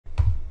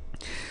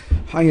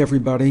Hi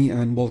everybody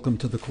and welcome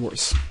to the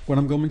course. What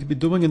I'm going to be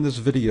doing in this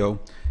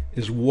video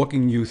is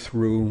walking you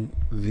through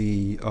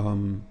the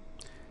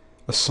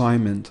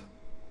assignment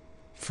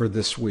for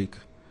this week.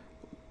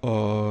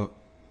 You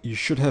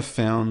should have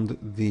found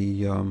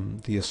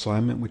the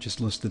assignment, which is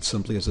listed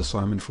simply as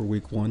assignment for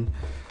week 1.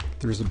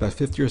 There's about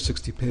 50 or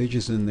 60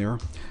 pages in there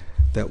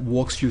that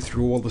walks you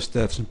through all the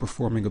steps in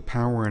performing a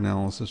power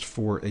analysis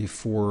for a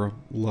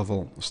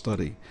 4-level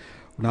study.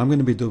 What I'm going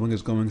to be doing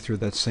is going through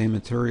that same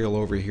material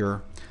over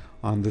here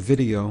on the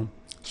video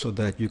so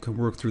that you can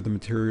work through the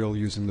material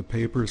using the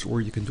papers,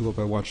 or you can do it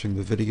by watching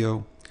the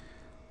video,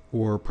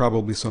 or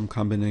probably some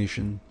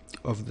combination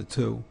of the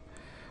two.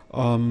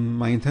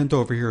 My intent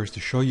over here is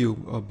to show you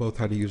both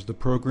how to use the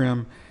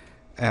program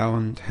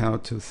and how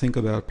to think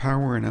about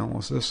power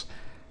analysis,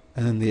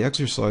 and the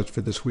exercise for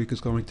this week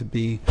is going to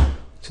be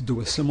to do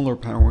a similar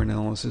power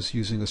analysis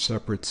using a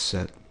separate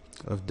set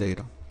of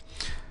data.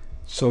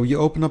 So you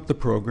open up the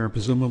program.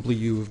 Presumably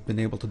you've been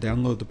able to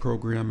download the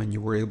program and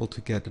you were able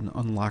to get an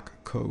unlock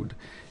code.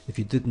 If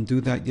you didn't do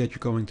that yet, you're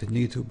going to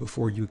need to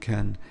before you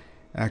can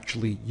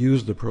actually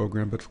use the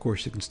program, but of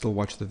course you can still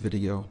watch the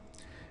video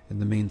in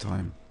the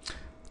meantime.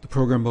 The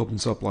program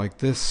opens up like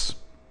this.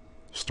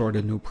 Start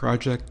a new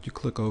project, you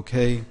click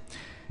OK,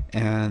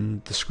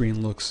 and the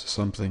screen looks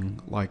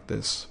something like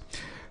this.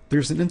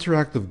 There's an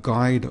interactive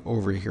guide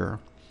over here,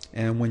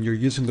 and when you're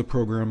using the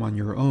program on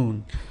your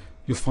own,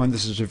 you'll find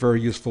this is a very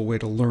useful way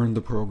to learn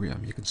the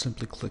program. You can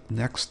simply click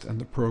Next,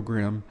 and the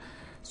program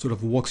sort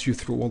of walks you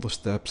through all the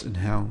steps and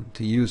how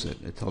to use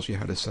it. It tells you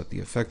how to set the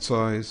effect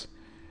size.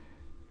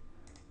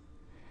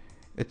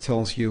 It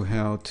tells you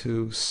how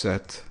to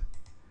set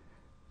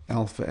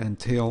alpha and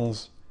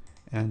tails,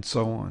 and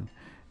so on.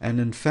 And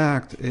in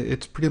fact,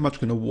 it's pretty much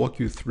going to walk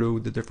you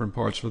through the different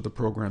parts of the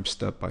program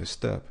step by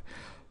step.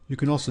 You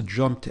can also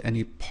jump to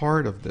any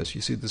part of this.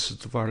 You see this is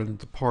divided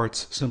into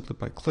parts simply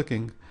by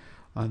clicking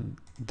on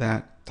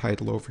that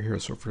title over here.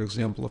 So for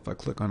example, if I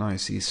click on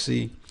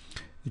ICC,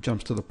 it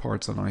jumps to the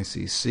parts on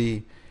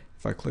ICC.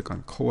 If I click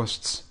on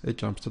costs, it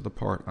jumps to the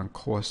part on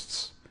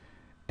costs,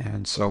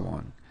 and so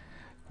on.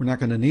 We're not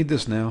going to need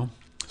this now,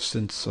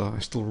 since I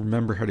still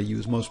remember how to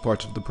use most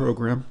parts of the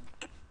program.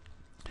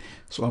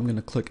 So I'm going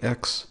to click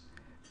X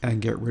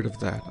and get rid of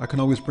that. I can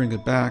always bring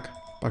it back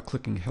by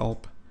clicking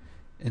Help,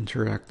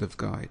 Interactive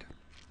Guide.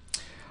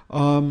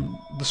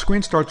 The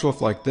screen starts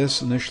off like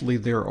this. Initially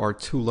there are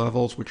 2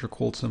 levels, which are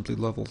called simply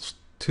levels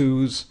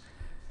 2s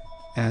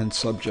and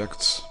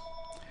subjects.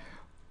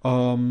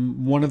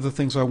 One of the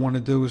things I want to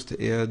do is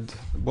to add,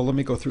 well, let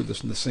me go through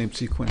this in the same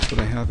sequence that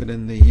I have it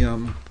in the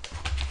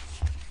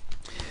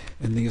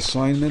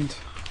assignment.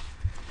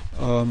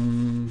 So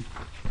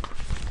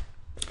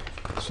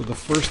the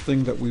first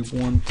thing that we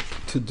want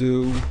to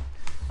do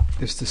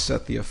is to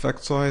set the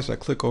effect size. I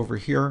click over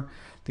here.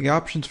 The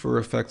options for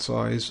effect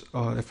size,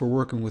 if we're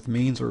working with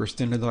means, are a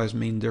standardized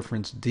mean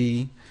difference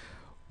D,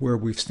 where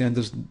we've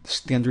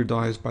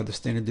standardized by the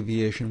standard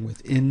deviation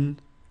within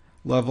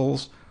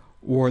levels,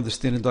 or the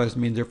standardized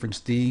mean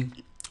difference D,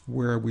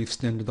 where we've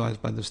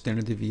standardized by the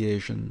standard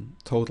deviation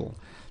total.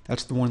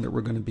 That's the one that we're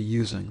going to be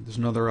using. There's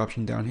another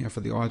option down here for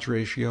the odds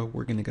ratio.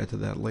 We're going to get to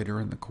that later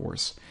in the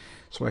course.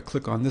 So I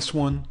click on this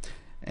one,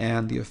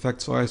 and the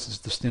effect size is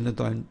the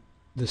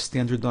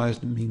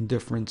standardized mean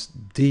difference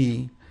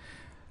D,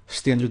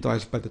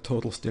 standardized by the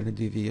total standard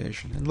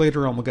deviation. And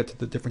later on we'll get to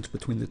the difference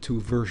between the 2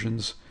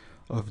 versions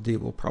of D.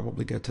 We'll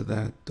probably get to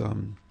that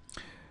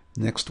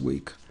next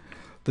week.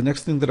 The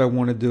next thing that I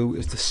want to do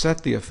is to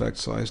set the effect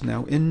size.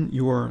 Now in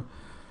your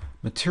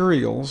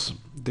materials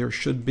there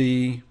should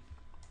be,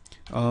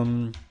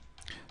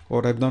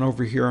 what I've done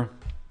over here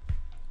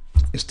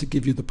is to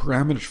give you the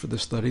parameters for the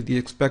study. The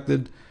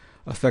expected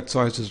effect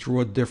size is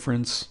raw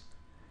difference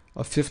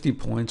of 50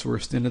 points, or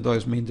a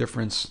standardized mean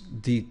difference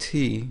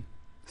DT,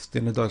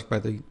 standardized by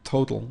the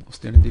total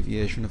standard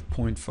deviation of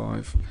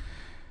 0.5.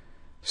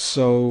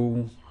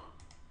 So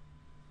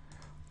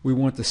we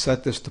want to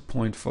set this to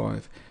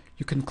 0.5.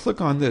 You can click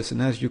on this, and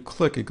as you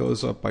click it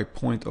goes up by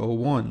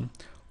 0.01,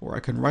 or I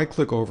can right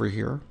click over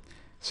here,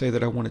 say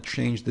that I want to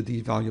change the D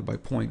value by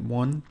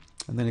 0.1,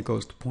 and then it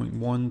goes to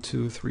 0.1,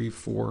 2, 3,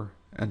 4,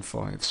 and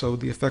 5. So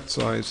the effect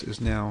size is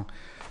now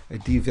a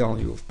D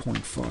value of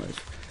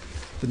 0.5.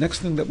 The next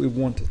thing that we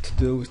want to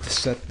do is to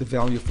set the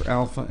value for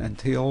alpha and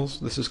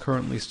tails. This is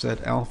currently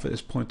set. Alpha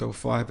is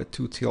 0.05 at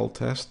 2-tail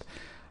test.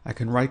 I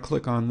can right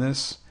click on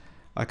this.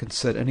 I can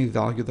set any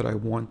value that I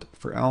want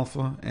for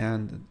alpha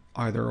and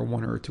either a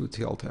 1 or a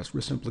 2-tail test.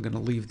 We're simply going to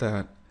leave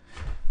that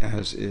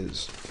as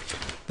is.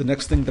 The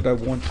next thing that I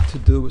want to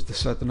do is to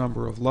set the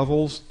number of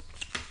levels.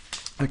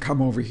 I come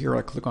over here,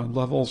 I click on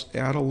levels,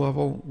 add a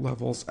level,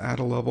 levels, add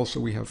a level. So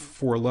we have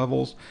 4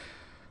 levels,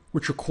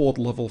 which are called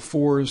level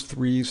 4s,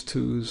 3s,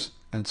 2s,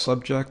 and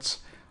subjects.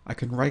 I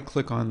can right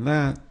click on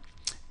that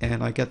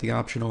and I get the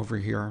option over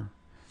here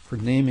for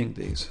naming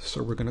these.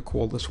 So we're going to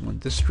call this one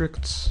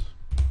districts.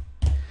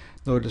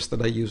 Notice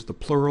that I use the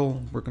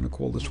plural. We're going to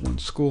call this one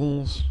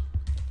schools.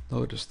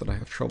 Notice that I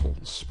have trouble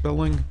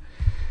spelling.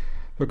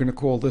 We're going to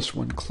call this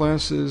one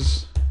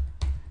classes,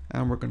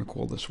 and we're going to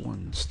call this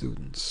one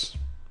students.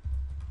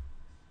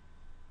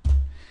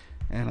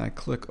 And I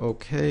click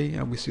OK,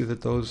 and we see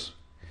that those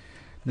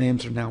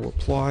names are now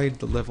applied.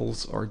 The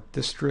levels are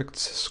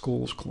districts,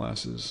 schools,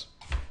 classes,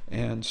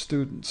 and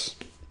students.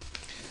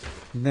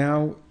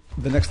 Now,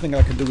 the next thing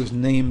I can do is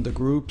name the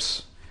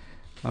groups.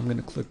 I'm going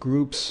to click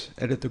Groups,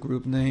 edit the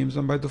group names,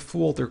 and by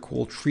default they're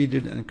called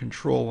Treated and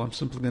Control. I'm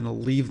simply going to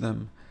leave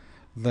them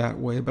that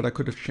way, but I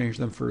could have changed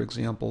them, for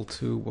example,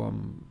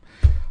 to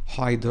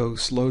high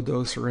dose, low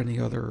dose, or any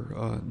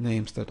other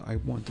names that I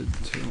wanted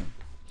to.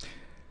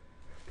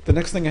 The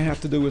next thing I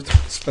have to do is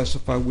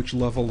specify which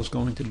level is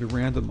going to be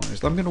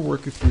randomized. I'm going to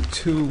work you through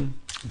two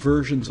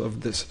versions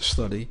of this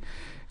study.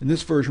 In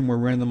this version, we're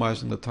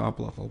randomizing the top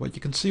level. What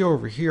you can see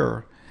over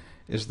here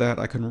is that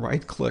I can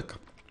right-click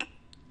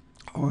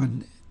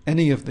on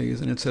any of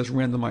these, and it says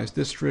randomized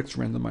districts,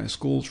 randomized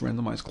schools,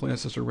 randomized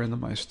classes, or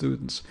randomized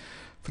students.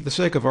 For the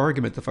sake of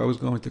argument, if I was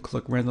going to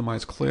click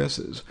randomized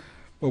classes,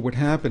 what would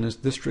happen is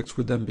districts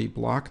would then be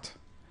blocked,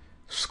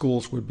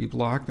 schools would be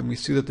blocked, and we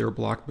see that they're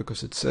blocked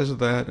because it says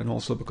that, and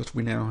also because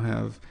we now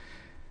have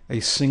a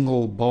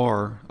single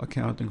bar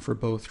accounting for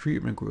both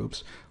treatment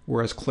groups.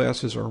 Whereas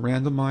classes are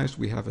randomized,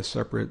 we have a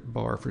separate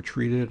bar for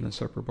treated and a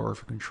separate bar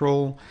for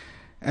control,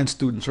 and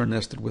students are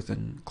nested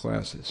within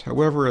classes.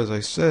 However, as I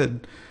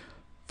said,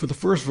 for the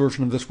first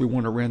version of this, we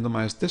want to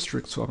randomize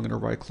districts, so I'm going to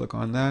right-click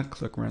on that,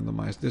 click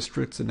Randomize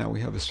Districts, and now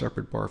we have a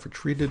separate bar for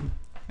treated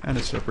and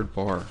a separate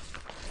bar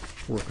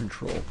for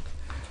control.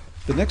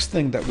 The next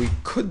thing that we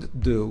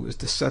could do is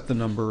to set the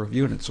number of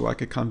units. So I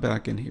could come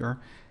back in here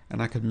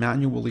and I could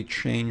manually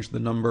change the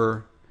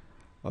number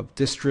of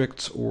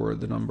districts or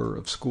the number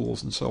of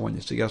schools and so on.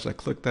 You see, as I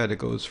click that, it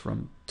goes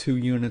from 2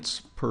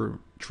 units per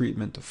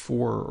treatment to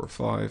 4 or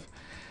 5.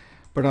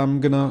 But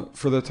I'm gonna,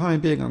 for the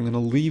time being, I'm gonna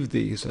leave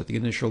these at the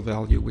initial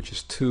value, which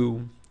is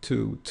 2,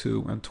 2,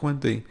 2, and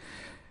 20.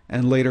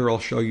 And later I'll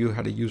show you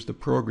how to use the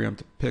program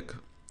to pick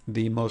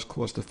the most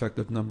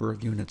cost-effective number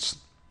of units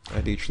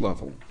at each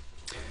level.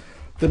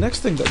 The next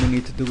thing that we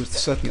need to do is to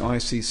set the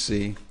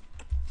ICC,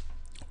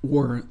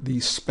 or the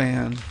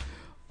span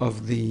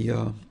of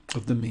the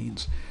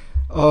means.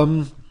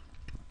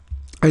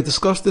 I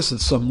discussed this at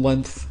some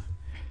length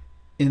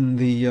in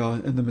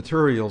the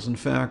materials. In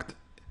fact,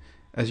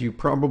 as you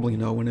probably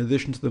know, in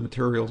addition to the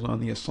materials on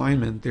the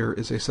assignment, there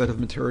is a set of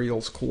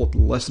materials called the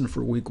Lesson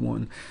for Week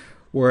 1,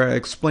 where I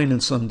explain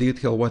in some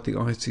detail what the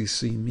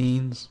ICC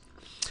means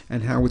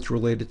and how it's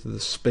related to the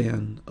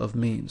span of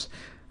means.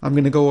 I'm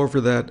going to go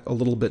over that a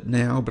little bit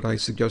now, but I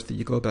suggest that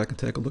you go back and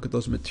take a look at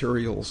those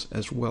materials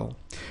as well.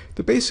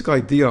 The basic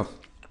idea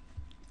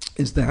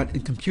is that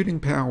in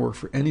computing power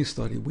for any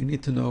study, we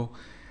need to know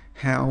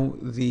how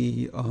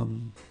the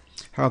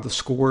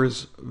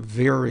scores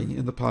vary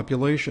in the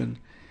population,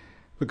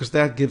 because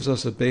that gives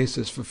us a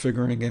basis for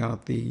figuring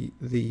out the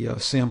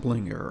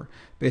sampling error.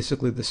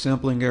 Basically, the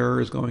sampling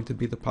error is going to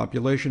be the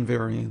population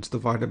variance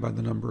divided by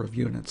the number of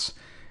units.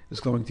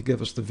 It's going to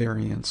give us the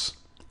variance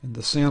in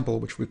the sample,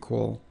 which we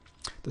call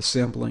the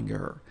sampling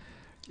error.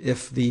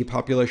 If the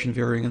population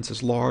variance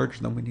is large,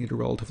 then we need a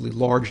relatively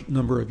large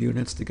number of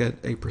units to get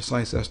a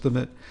precise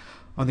estimate.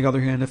 On the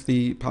other hand, if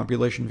the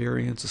population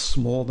variance is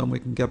small, then we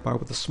can get by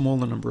with a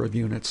smaller number of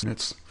units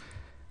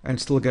and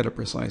still get a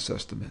precise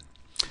estimate.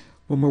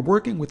 When we're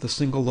working with a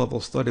single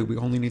level study, we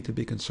only need to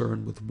be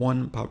concerned with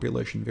one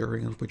population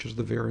variance, which is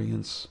the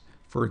variance,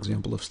 for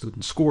example, of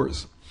student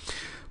scores.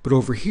 But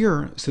over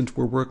here, since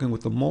we're working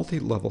with a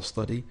multi-level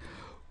study,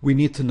 we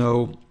need to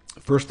know,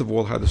 first of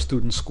all, how the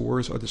student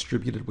scores are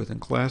distributed within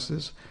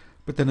classes,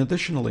 but then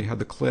additionally how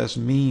the class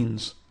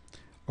means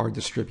are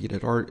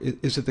distributed. Or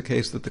is it the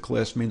case that the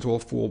class means all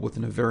fall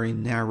within a very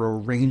narrow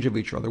range of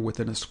each other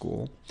within a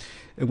school,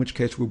 in which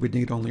case we would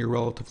need only a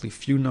relatively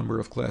few number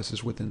of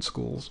classes within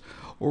schools?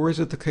 Or is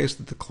it the case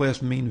that the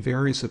class mean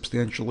varies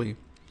substantially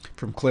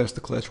from class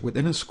to class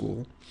within a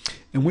school,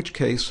 in which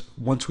case,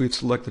 once we've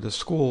selected a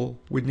school,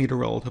 we'd need a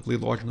relatively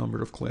large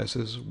number of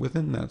classes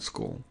within that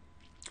school?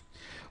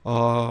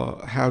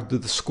 How do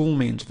the school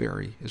means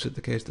vary? Is it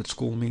the case that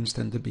school means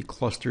tend to be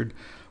clustered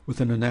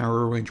within a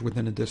narrow range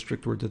within a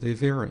district, or do they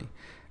vary?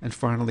 And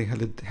finally,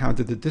 how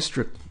did the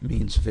district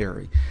means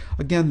vary?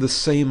 Again, the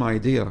same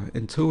idea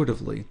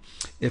intuitively.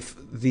 If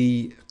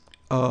the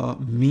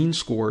mean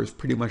score is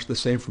pretty much the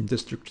same from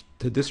district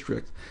to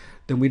district,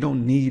 then we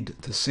don't need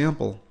to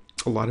sample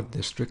a lot of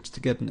districts to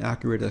get an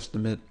accurate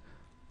estimate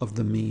of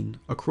the mean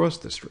across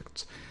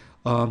districts.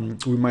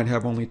 We might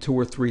have only 2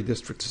 or 3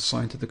 districts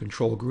assigned to the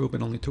control group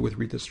and only 2 or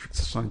 3 districts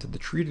assigned to the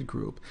treated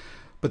group,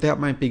 but that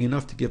might be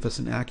enough to give us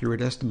an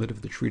accurate estimate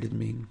of the treated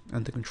mean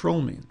and the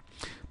control mean.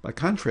 By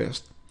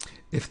contrast,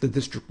 if the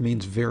district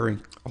means vary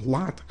a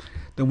lot,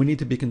 then we need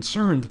to be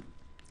concerned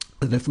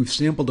that if we've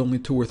sampled only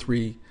 2 or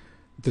 3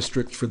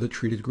 districts for the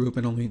treated group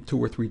and only 2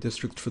 or 3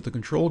 districts for the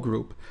control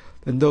group,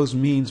 then those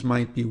means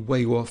might be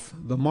way off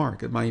the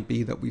mark. It might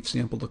be that we've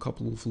sampled a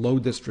couple of low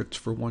districts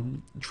for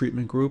one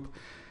treatment group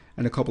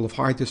and a couple of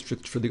high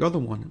districts for the other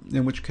one,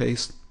 in which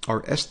case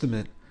our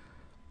estimate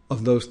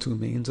of those two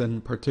means,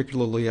 and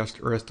particularly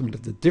our estimate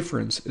of the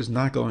difference is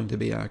not going to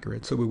be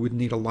accurate. So we would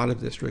need a lot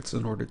of districts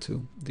in order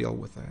to deal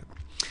with that.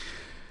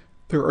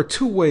 There are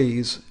two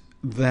ways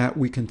that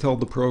we can tell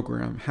the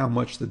program how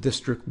much the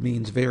district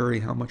means vary,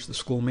 how much the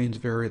school means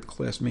vary, the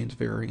class means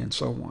vary, and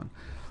so on.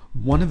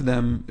 One of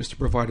them is to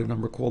provide a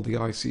number called the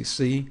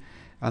ICC,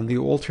 and the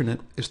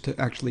alternate is to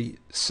actually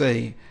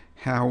say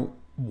how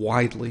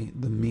widely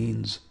the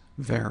means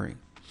vary.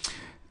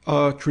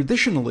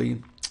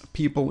 Traditionally,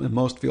 people in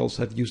most fields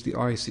have used the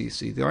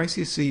ICC. The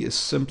ICC is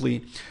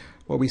simply,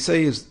 what we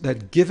say is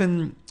that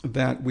given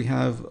that we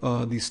have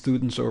these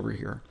students over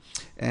here,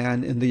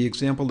 and in the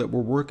example that we're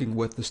working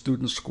with, the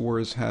student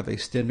scores have a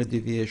standard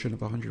deviation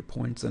of 100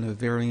 points and a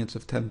variance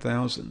of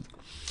 10,000.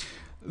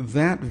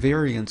 That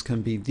variance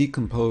can be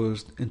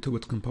decomposed into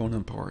its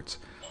component parts.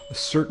 A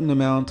certain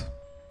amount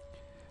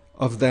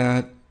of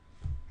that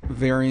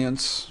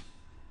variance.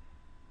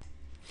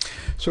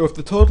 So if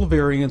the total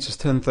variance is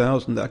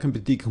 10,000, that can be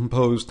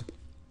decomposed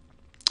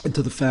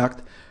into the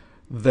fact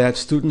that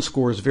student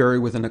scores vary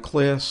within a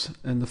class,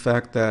 and the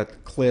fact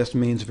that class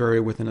means vary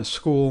within a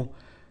school,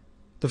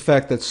 the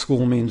fact that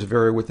school means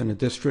vary within a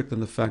district,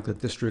 and the fact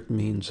that district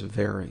means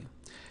vary.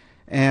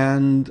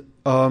 And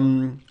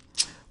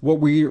what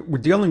we're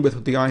dealing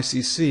with the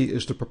ICC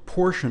is the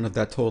proportion of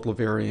that total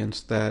variance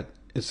that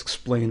is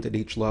explained at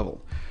each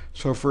level.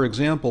 So for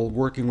example,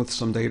 working with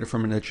some data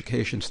from an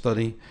education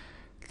study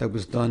that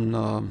was done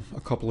a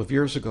couple of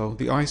years ago,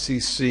 the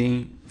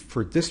ICC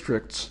for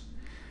districts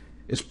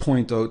is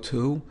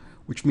 0.02,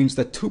 which means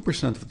that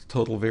 2% of the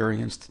total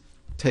variance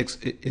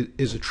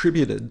is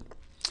attributed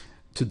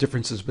to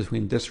differences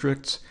between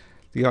districts.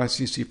 The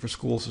ICC for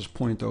schools is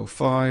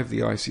 0.05, the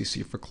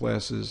ICC for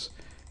classes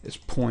is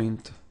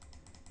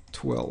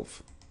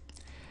 0.12.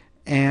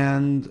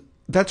 And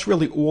that's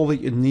really all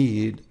that you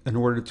need in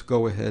order to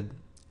go ahead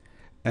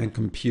and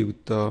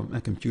compute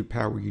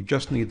power. You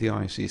just need the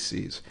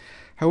ICCs.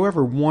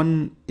 However,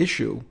 one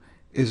issue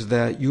is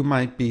that you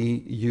might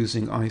be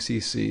using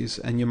ICCs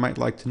and you might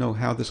like to know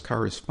how this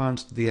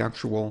corresponds to the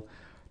actual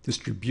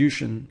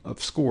distribution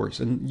of scores.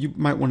 And you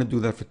might want to do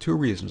that for two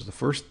reasons. The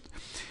first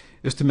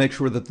is to make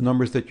sure that the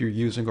numbers that you're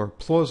using are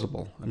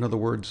plausible. In other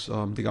words, the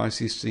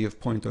ICC of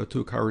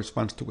 0.02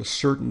 corresponds to a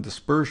certain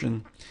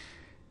dispersion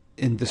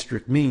in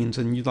district means,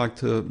 and you'd like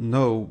to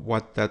know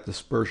what that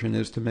dispersion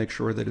is to make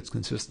sure that it's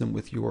consistent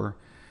with your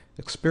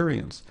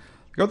experience.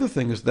 The other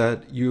thing is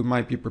that you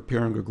might be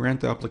preparing a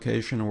grant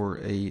application or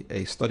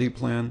a study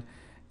plan,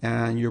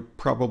 and you're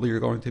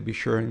going to be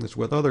sharing this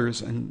with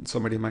others, and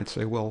somebody might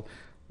say, well,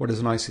 what does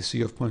an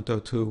ICC of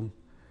 0.02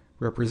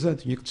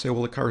 represent? And you can say,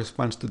 well, it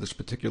corresponds to this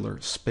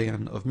particular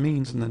span of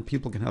means, and then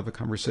people can have a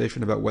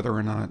conversation about whether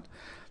or not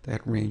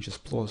that range is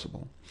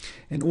plausible.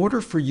 In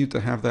order for you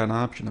to have that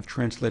option of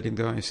translating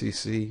the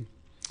ICC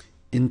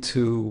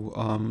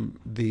into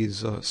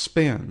these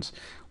spans,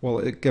 well,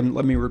 again,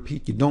 let me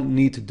repeat, you don't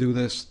need to do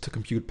this to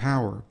compute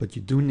power, but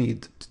you do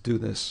need to do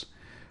this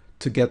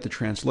to get the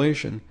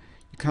translation.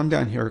 You come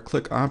down here,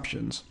 click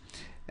Options,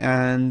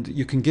 and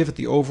you can give it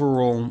the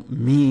overall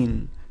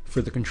mean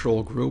for the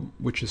control group,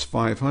 which is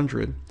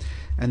 500.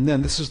 And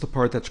then this is the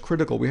part that's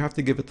critical. We have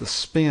to give it the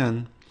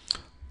span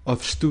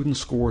of student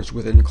scores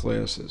within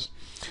classes.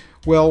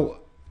 Well,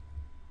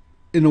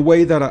 in a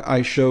way that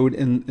I showed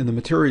in the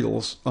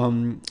materials,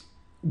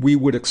 we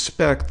would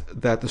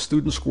expect that the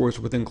student scores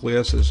within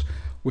classes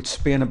would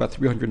span about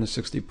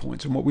 360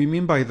 points. And what we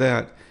mean by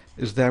that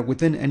is that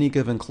within any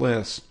given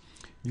class,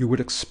 you would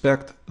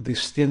expect the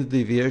standard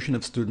deviation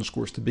of student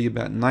scores to be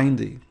about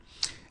 90.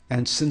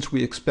 And since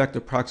we expect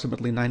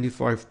approximately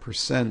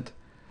 95%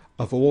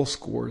 of all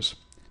scores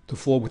to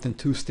fall within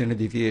 2 standard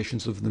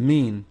deviations of the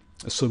mean,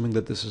 assuming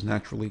that this is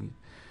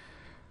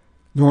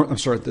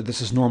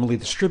normally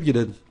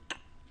distributed,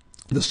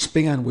 the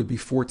span would be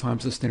 4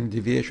 times the standard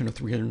deviation of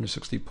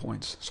 360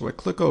 points. So I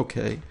click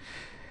OK.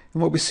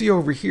 And what we see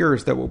over here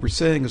is that what we're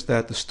saying is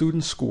that the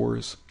student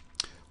scores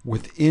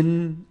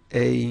within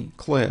a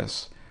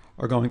class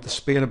are going to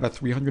span about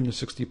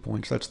 360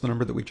 points. That's the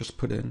number that we just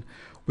put in,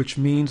 which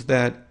means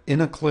that in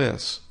a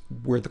class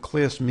where the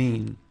class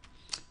mean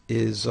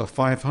is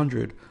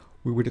 500,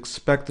 we would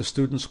expect the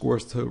student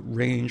scores to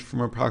range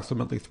from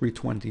approximately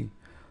 320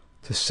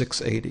 to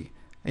 680.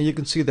 And you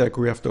can see that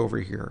graphed over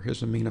here.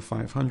 Here's a mean of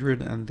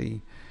 500, and the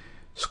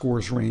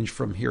scores range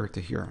from here to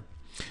here.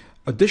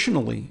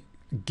 Additionally,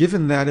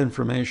 given that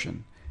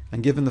information,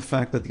 and given the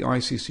fact that the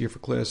ICC for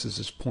classes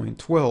is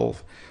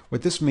 0.12,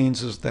 what this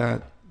means is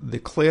that the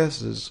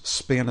classes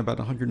span about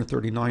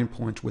 139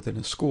 points within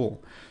a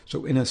school.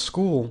 So in a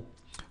school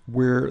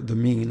where the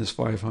mean is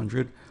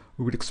 500,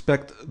 we would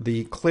expect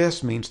the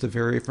class means to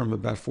vary from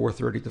about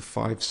 430 to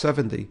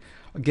 570.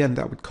 Again,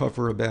 that would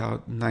cover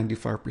about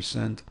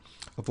 95%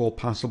 of all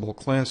possible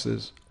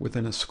classes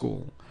within a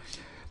school.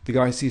 The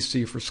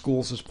ICC for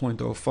schools is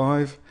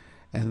 0.05,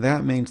 and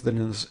that means that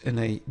in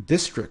a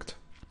district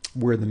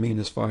where the mean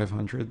is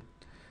 500,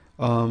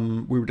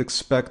 we would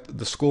expect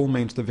the school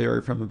means to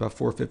vary from about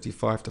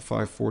 455 to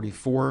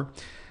 544.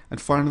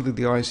 And finally,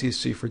 the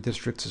ICC for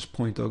districts is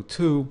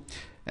 0.02,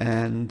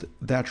 And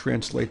that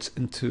translates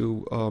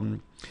into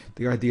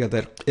the idea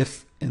that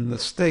if in the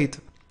state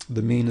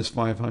the mean is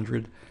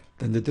 500,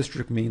 then the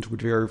district means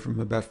would vary from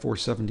about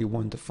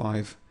 471 to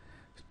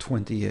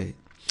 528.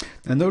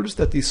 Now notice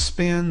that these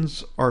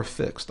spans are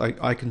fixed.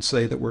 I can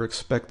say that we're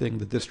expecting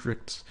the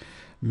district's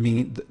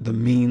the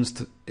means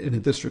to, in a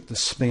district to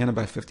span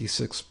about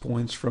 56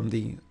 points from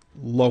the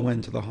low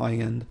end to the high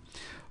end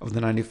of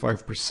the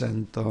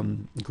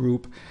 95%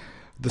 group.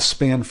 The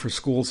span for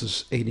schools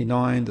is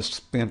 89, the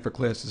span for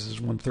classes is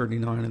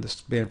 139, and the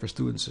span for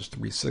students is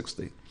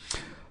 360.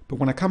 But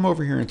when I come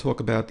over here and talk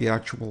about the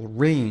actual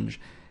range,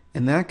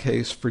 in that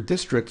case, for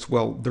districts,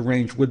 well, the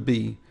range would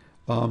be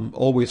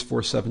always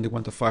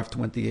 471 to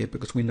 528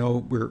 because we know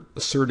we're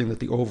asserting that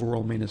the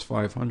overall mean is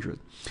 500.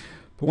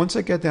 But once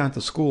I get down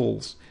to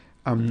schools,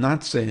 I'm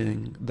not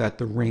saying that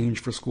the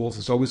range for schools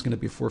is always going to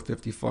be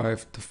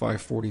 455 to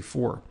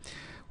 544.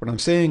 What I'm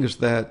saying is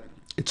that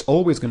it's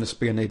always going to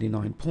span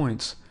 89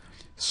 points.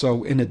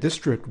 So in a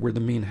district where the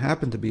mean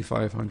happened to be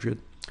 500,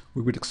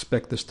 we would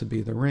expect this to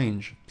be the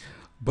range.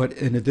 But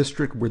in a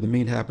district where the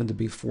mean happened to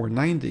be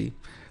 490,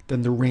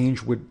 then the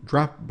range would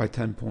drop by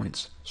 10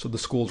 points. So the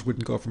schools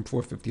wouldn't go from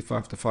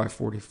 455 to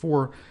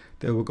 544,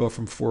 they would go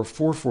from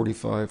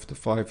 445 to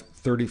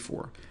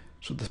 534.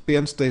 So the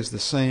span stays the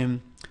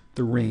same,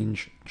 the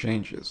range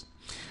changes.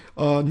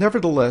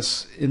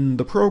 Nevertheless, in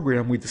the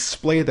program, we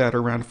display that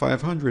around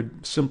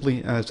 500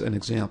 simply as an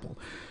example.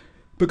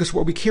 Because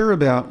what we care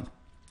about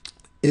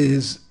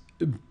is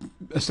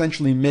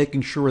essentially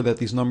making sure that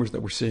these numbers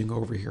that we're seeing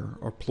over here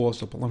are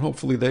plausible, and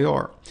hopefully they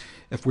are.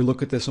 If we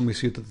look at this and we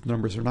see that the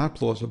numbers are not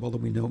plausible,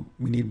 then we know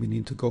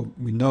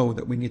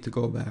that we need to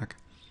go back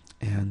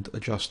and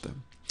adjust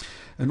them.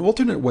 An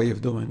alternate way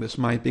of doing this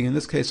might be, in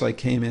this case, I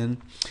came in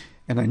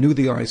and I knew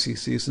the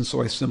ICCs, and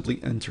so I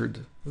simply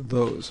entered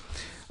those.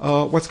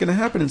 What's going to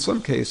happen in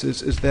some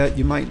cases is that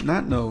you might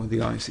not know the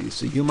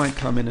ICC. You might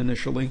come in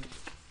initially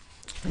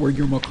where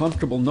you're more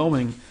comfortable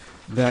knowing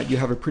that you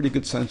have a pretty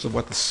good sense of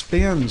what the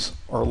spans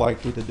are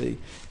likely to be,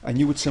 and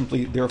you would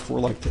simply therefore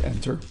like to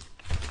enter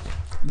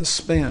the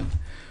span.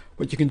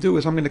 What you can do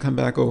is, I'm going to come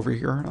back over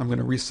here, I'm going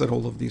to reset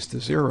all of these to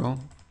 0,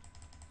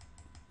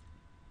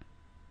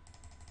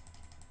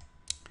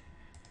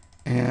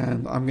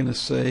 and I'm going to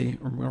say,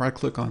 or right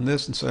click on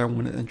this and say I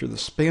want to enter the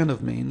span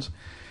of means.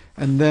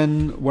 And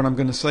then what I'm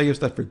going to say is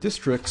that for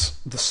districts,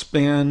 the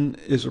span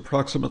is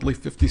approximately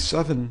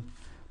 57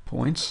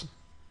 points.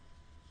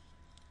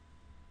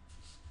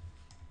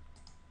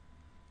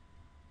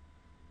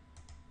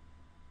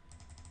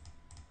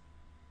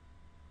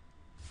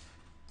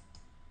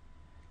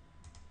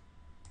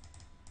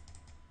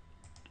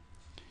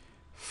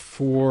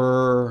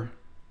 For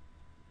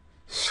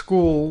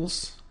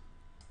schools,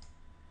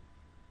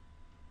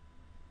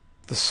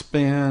 the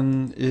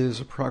span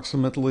is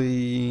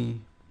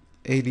approximately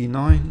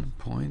 89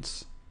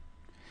 points.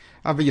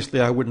 Obviously,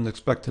 I wouldn't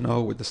expect to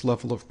know with this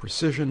level of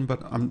precision,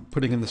 but I'm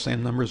putting in the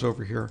same numbers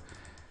over here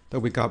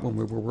that we got when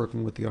we were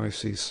working with the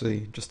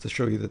ICC, just to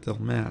show you that they'll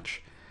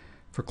match.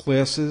 For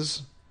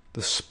classes,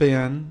 the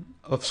span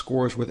of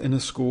scores within a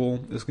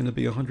school is going to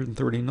be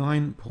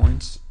 139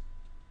 points.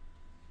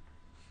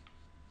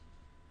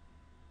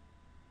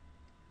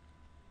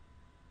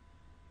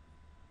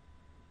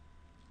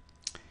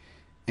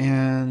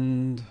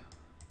 And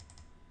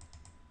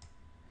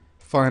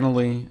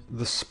finally,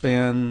 the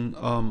span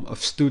of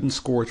student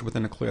scores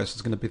within a class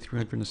is going to be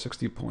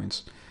 360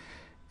 points.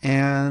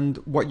 And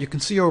what you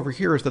can see over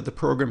here is that the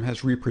program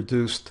has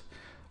reproduced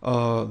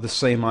the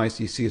same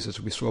ICCs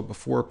as we saw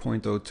before,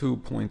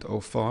 0.02,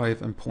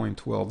 0.05, and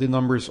 0.12. The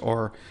numbers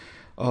are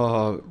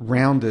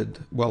rounded.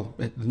 Well,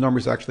 the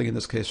numbers actually in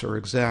this case are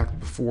exact.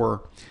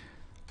 Before,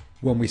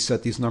 when we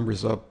set these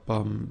numbers up,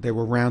 they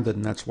were rounded,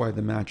 and that's why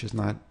the match is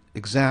not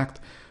exact.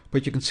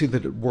 But you can see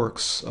that it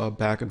works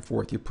back and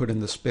forth. You put in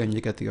the span,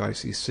 you get the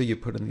ICC. You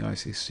put in the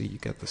ICC, you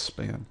get the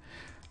span.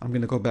 I'm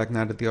going to go back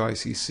now to the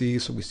ICC,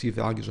 so we see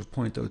values of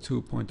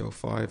 0.02,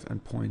 0.05,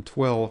 and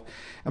 0.12.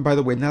 And by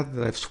the way, now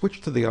that I've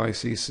switched to the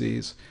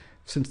ICCs,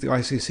 since the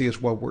ICC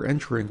is what we're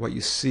entering, what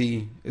you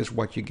see is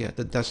what you get.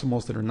 The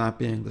decimals that are not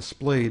being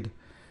displayed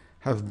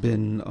have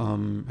been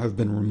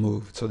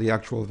removed, so the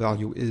actual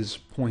value is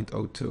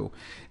 0.02.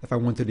 If I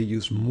wanted to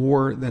use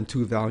more than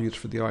 2 values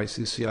for the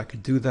ICC, I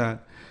could do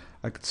that.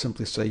 I could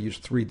simply say use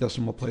 3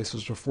 decimal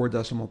places or 4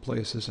 decimal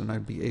places, and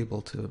I'd be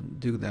able to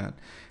do that.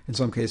 In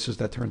some cases,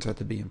 that turns out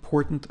to be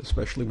important,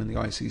 especially when the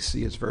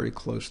ICC is very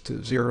close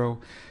to 0.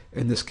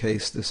 In this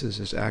case, this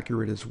is as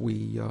accurate as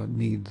we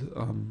need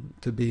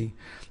to be.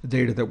 The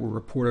data that were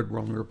reported were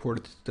only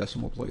reported to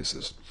decimal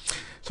places.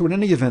 So in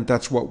any event,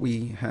 that's what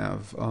we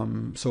have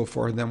so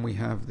far. Then we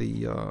have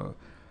the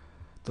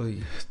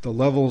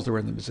levels, the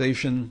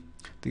randomization,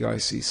 the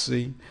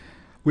ICC.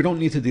 We don't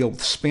need to deal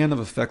with span of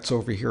effects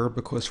over here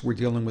because we're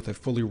dealing with a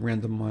fully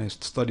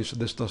randomized study, so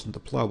this doesn't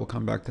apply. We'll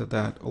come back to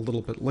that a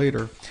little bit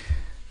later.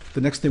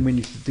 The next thing we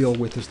need to deal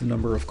with is the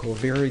number of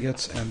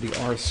covariates and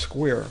the R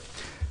square.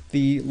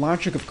 The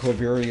logic of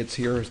covariates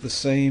here is the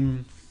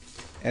same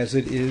as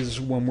it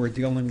is when we're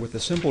dealing with a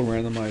simple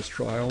randomized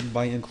trial.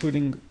 By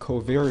including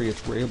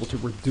covariates, we're able to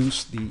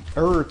reduce the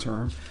error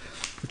term,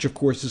 which of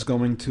course is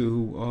going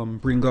to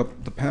bring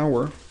up the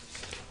power.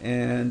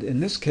 And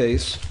in this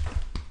case,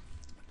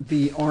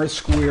 the R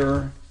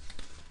square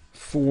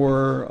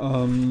for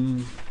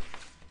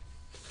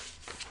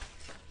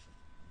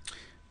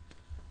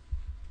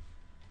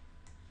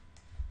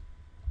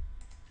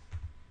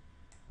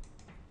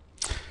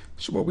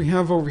so what we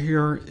have over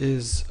here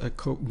is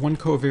one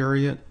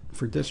covariate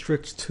for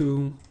districts,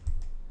 2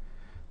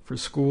 for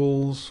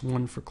schools,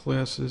 1 for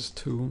classes,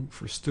 2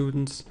 for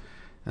students,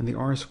 and the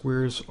R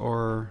squares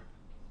are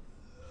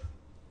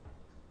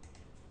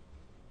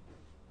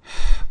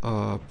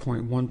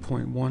 0.1,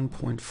 0.1,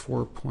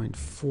 0.4,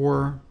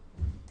 0.4.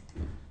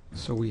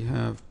 So we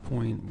have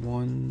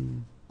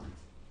 0.1,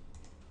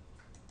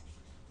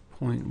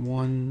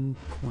 0.1,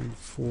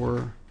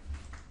 0.4,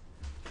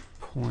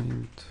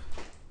 0.4.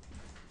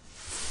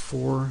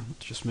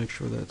 Let's just make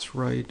sure that's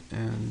right,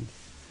 and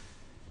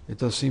it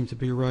does seem to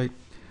be right.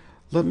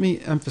 Let me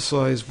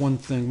emphasize one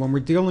thing. When we're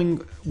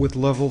dealing with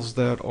levels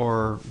that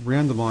are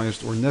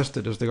randomized or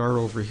nested, as they are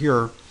over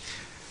here,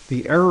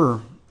 the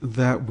error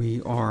that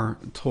we are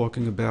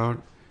talking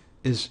about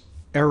is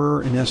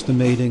error in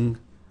estimating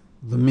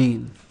the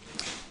mean.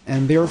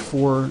 And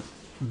therefore,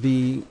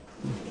 the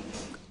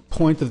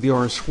point of the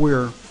R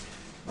square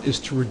is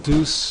to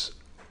reduce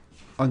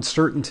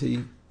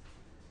uncertainty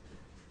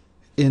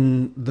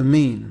in the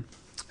mean.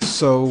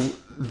 So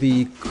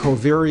the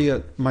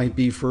covariate might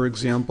be, for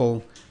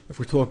example, if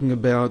we're talking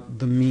about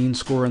the mean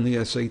score on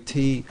the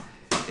SAT,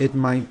 it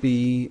might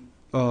be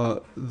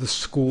the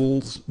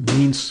school's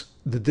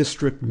the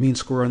district mean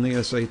score on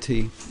the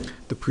SAT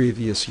the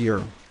previous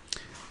year,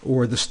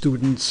 or the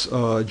student's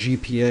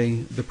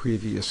GPA the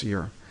previous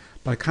year.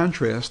 By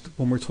contrast,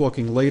 when we're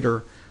talking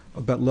later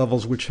about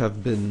levels which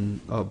have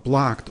been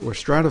blocked or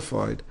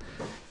stratified,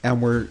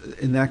 and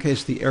in that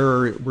case, the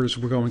error we're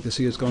going to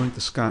see is going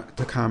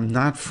to come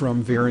not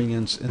from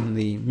variance in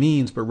the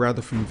means, but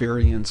rather from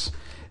variance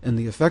in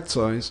the effect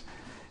size.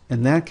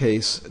 In that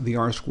case, the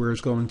R square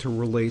is going to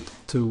relate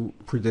to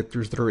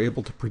predictors that are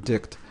able to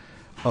predict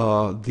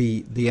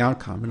the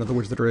outcome. In other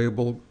words, that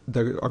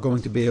are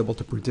going to be able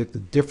to predict the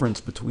difference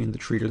between the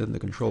treated and the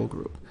control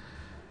group.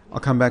 I'll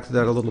come back to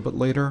that a little bit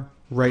later.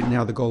 Right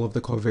now, the goal of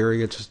the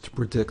covariates is to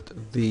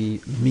predict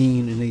the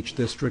mean in each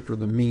district or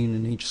the mean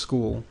in each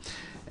school.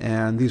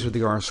 And these are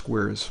the R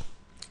squares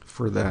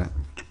for that.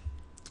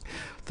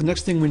 The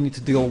next thing we need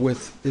to deal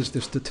with is the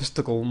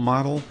statistical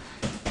model.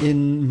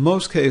 In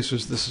most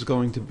cases, this is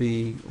going to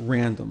be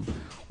random,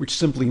 which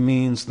simply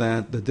means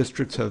that the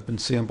districts have been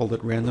sampled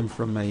at random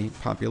from a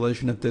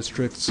population of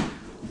districts.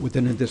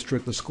 Within a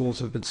district, the schools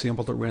have been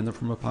sampled at random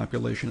from a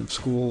population of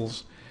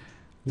schools.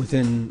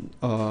 Within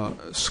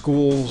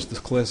schools, the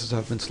classes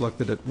have been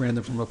selected at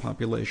random from a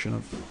population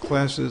of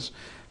classes.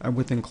 And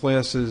within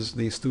classes,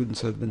 the students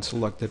have been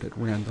selected at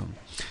random.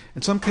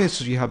 In some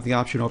cases, you have the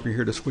option over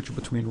here to switch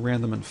between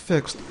random and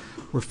fixed,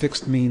 where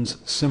fixed means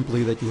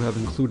simply that you have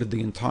included the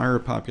entire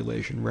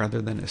population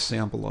rather than a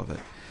sample of it.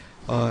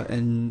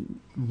 In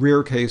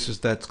rare cases,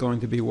 that's going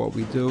to be what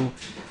we do.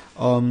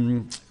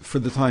 For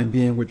the time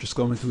being, we're just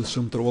going to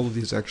assume that all of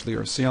these actually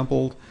are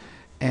sampled.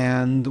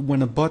 And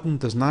when a button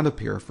does not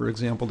appear, for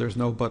example, there's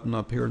no button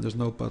up here and there's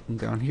no button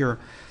down here,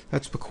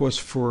 that's because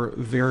for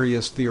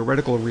various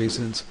theoretical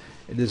reasons,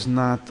 it is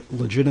not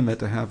legitimate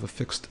to have a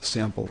fixed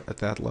sample at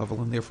that level,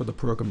 and therefore the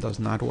program does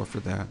not offer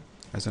that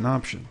as an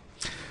option.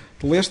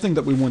 The last thing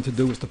that we want to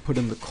do is to put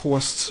in the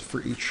costs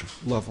for each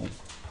level.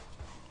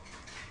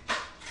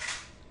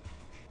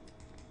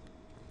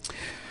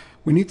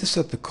 We need to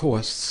set the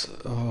costs.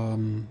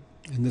 In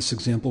this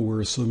example,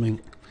 we're assuming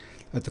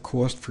that the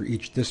cost for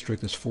each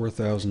district is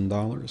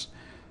 $4,000.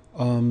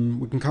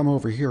 We can come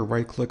over here,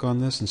 right-click on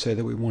this, and say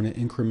that we want to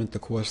increment the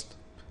cost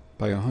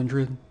by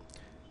 100,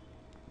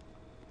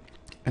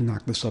 and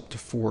knock this up to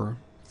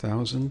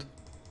 4,000.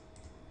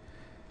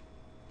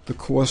 The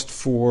cost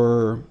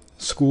for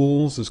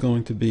schools is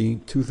going to be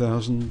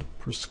 2,000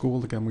 per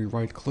school. Again, we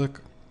right-click,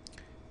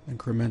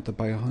 increment it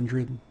by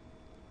 100,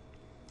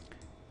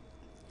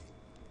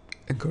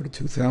 and go to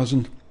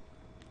 2,000.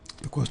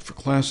 The cost for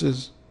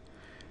classes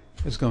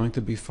is going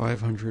to be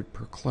 500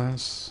 per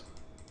class,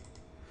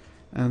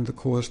 and the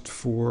cost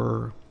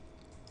for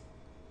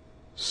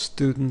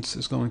students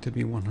is going to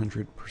be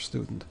 100 per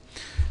student.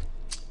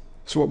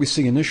 So what we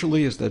see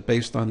initially is that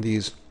based on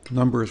these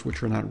numbers,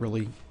 which are not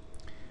really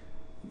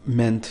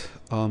meant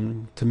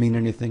to mean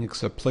anything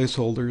except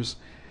placeholders,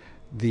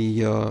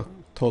 the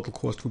total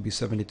cost would be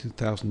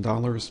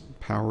 $72,000.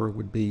 Power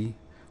would be,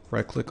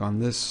 right-click on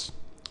this,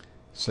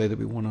 say that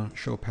we want to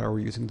show power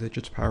using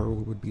digits. Power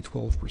would be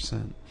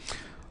 12%.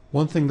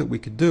 One thing that we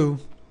could do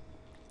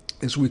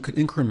is we could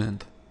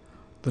increment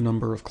the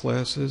number of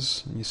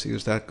classes, and you see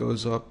as that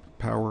goes up,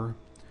 power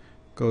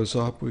goes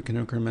up. We can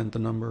increment the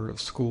number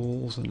of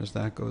schools, and as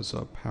that goes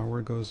up,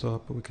 power goes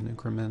up. We can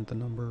increment the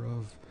number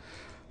of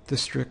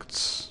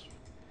districts,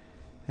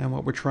 and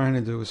what we're trying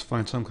to do is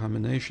find some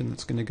combination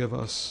that's going to give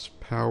us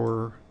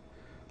power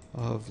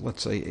of,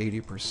 let's say,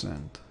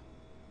 80%.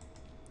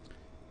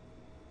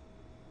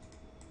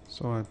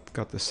 So I've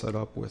got this set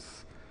up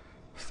with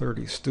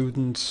 30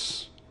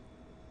 students,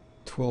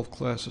 12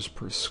 classes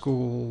per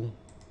school,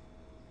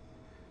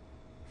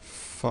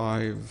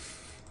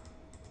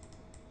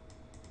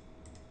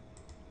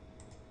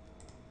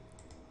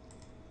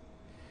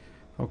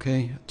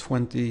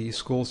 20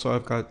 schools. So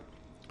I've got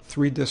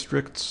 3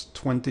 districts,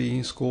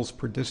 20 schools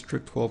per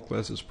district, 12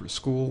 classes per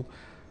school,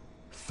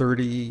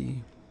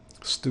 30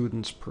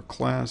 students per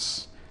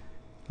class.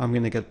 I'm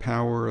going to get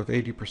power of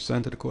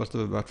 80% at a cost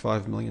of about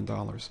 $5 million.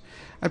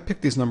 I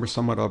picked these numbers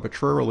somewhat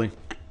arbitrarily,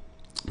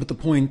 but the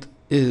point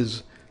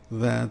is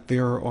that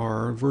there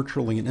are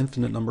virtually an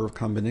infinite number of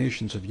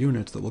combinations of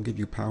units that will give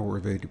you power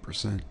of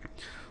 80%.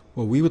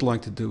 What we would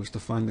like to do is to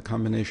find the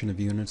combination of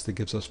units that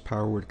gives us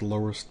power at the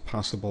lowest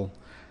possible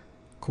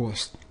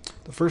cost.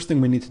 The first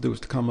thing we need to do is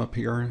to come up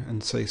here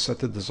and say set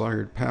the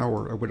desired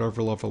power at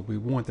whatever level we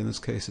want. In this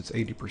case, it's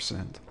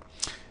 80%.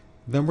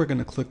 Then we're going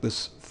to click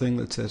this thing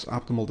that says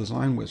Optimal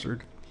Design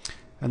Wizard,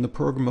 and the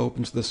program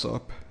opens this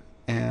up,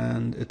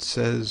 and it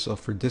says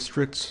for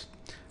districts,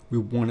 we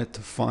want it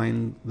to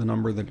find the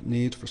number that it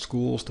needs, for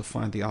schools to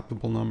find the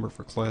optimal number,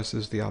 for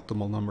classes the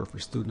optimal number, for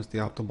students the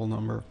optimal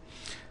number.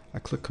 I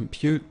click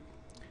Compute,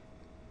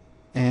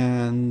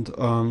 and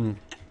the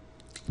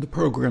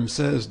program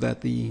says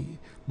that the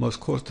most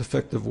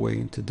cost-effective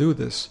way to do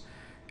this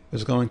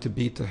is going to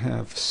be to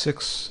have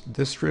 6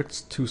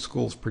 districts, 2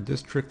 schools per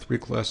district, 3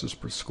 classes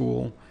per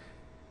school,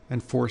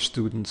 and 4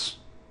 students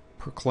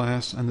per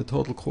class, and the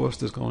total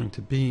cost is going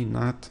to be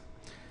not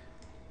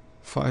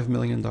 $5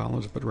 million,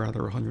 but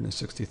rather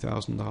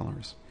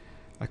 $160,000.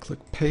 I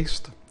click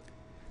Paste.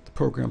 The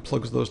program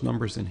plugs those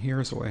numbers in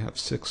here, so I have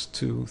 6,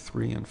 2,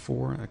 3, and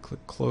 4. I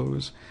click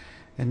Close,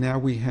 and now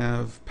we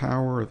have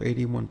power of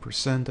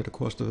 81% at a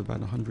cost of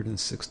about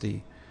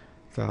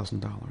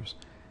 $160,000.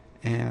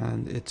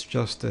 And it's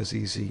just as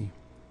easy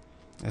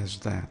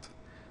as that.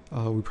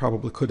 We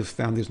probably could have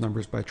found these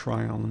numbers by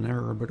trial and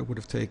error, but it would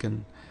have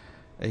taken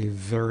a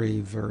very,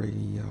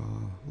 very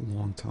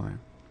long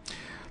time.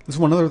 There's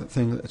one other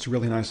thing that's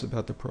really nice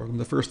about the program.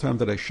 The first time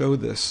that I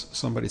showed this,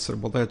 somebody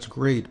said, well, that's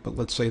great, but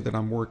let's say that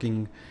I'm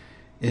working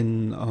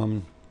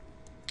in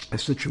a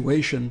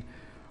situation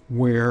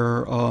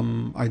where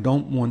I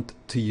don't want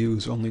to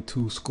use only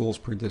 2 schools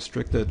per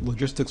district, that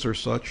logistics are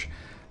such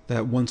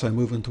that once I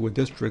move into a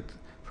district,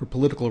 for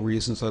political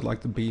reasons, I'd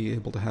like to be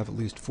able to have at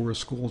least 4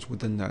 schools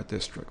within that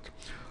district.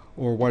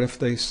 Or what if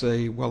they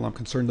say, well, I'm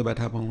concerned about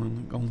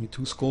having only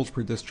 2 schools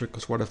per district,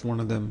 because what if one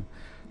of them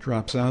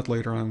drops out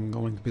later? I'm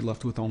going to be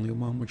left with only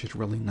 1, which is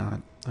really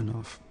not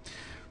enough.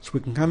 So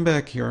we can come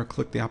back here,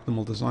 click the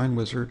Optimal Design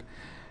Wizard,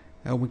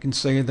 and we can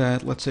say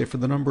that, let's say for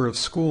the number of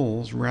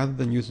schools, rather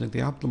than using the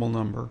optimal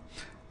number,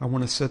 I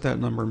want to set that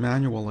number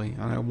manually,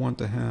 and I want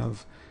to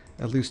have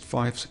at least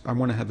 5, I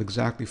want to have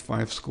exactly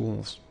 5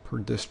 schools per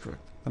district.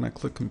 Then I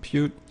click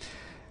Compute,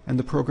 and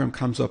the program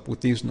comes up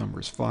with these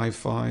numbers, 5,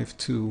 5,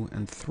 2,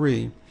 and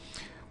 3,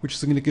 which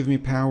is going to give me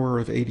power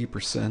of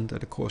 80%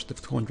 at a cost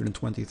of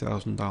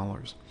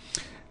 $220,000.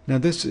 Now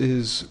this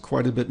is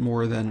quite a bit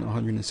more than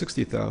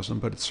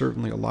 $160,000, but it's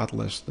certainly a lot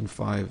less than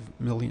 $5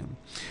 million.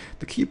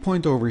 The key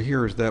point over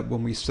here is that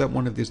when we set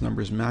one of these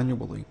numbers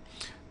manually,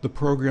 the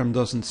program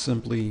doesn't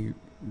simply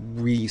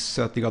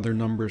reset the other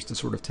numbers to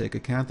sort of take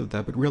account of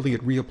that, but really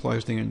it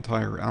reapplies the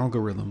entire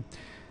algorithm.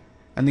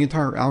 And the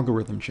entire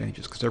algorithm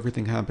changes, because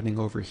everything happening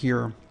over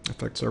here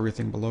affects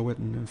everything below it,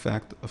 and in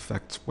fact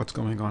affects what's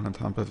going on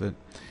top of it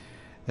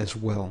as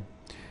well.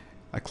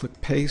 I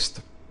click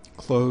Paste,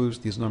 Close,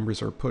 these numbers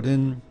are put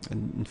in,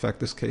 and in fact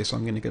this case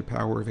I'm going to get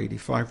power of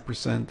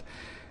 85%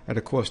 at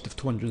a cost of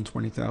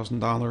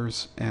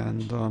 $220,000,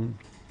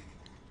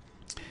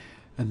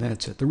 and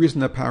that's it. The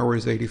reason that power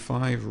is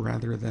 85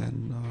 rather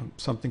than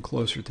something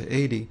closer to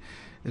 80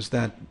 is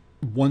that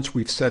once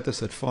we've set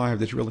this at 5,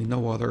 there's really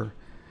no other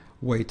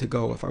way to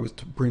go. If I was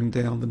to bring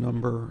down the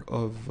number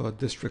of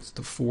districts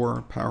to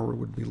 4, power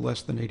would be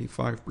less than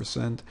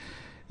 85%.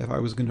 If I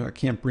was I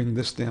can't bring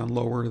this down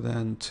lower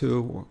than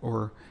 2,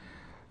 or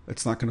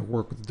it's not going to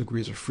work with the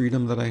degrees of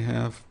freedom that I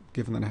have,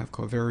 given that I have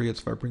covariates.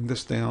 If I bring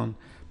this down,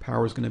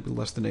 power is going to be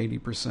less than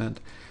 80%.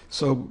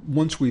 So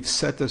once we've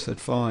set this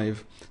at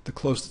 5, the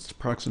closest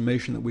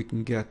approximation that we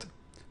can get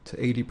to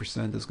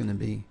 80% is going to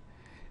be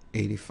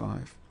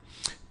 85.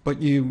 But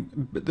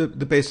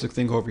the basic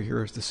thing over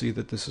here is to see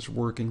that this is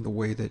working the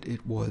way that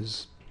it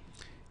was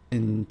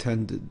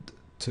intended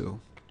to.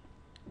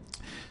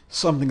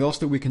 Something else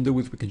that we can do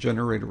is we can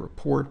generate a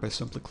report by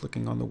simply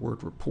clicking on the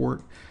word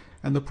report.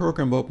 And the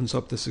program opens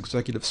up this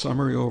executive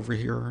summary over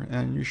here,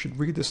 and you should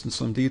read this in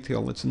some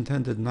detail. It's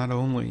intended not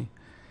only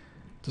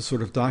to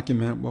sort of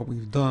document what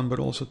we've done, but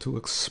also to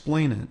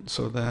explain it,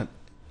 so that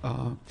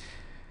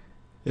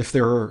if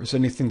there is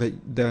anything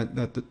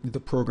that the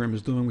program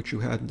is doing which you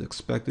hadn't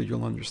expected,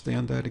 you'll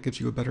understand that. It gives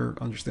you a better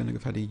understanding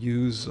of how to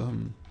use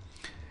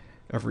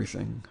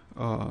everything.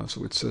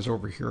 So it says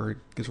over here, it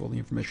gives all the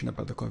information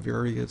about the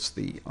covariates,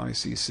 the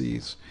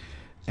ICCs,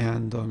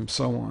 and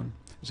so on.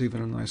 There's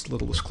even a nice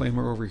little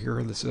disclaimer over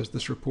here that says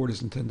this report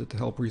is intended to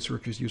help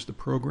researchers use the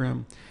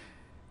program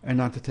and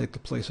not to take the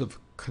place of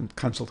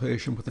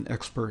consultation with an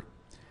expert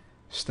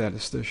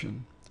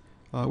statistician,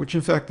 which in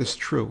fact is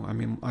true. I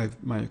mean,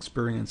 my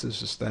experience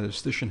as a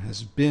statistician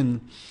has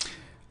been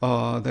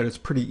that it's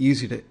pretty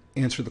easy to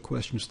answer the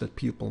questions that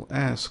people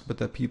ask, but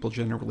that people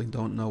generally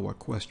don't know what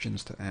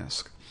questions to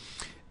ask.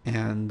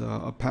 And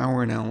a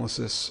power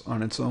analysis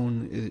on its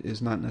own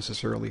is not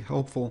necessarily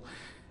helpful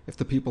if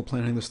the people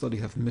planning the study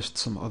have missed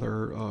some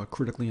other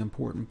critically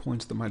important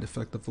points that might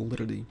affect the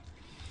validity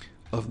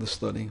of the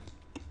study.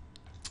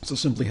 So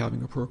simply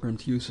having a program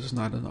to use is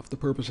not enough. The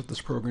purpose of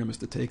this program is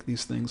to take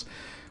these things,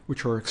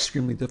 which are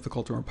extremely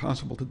difficult or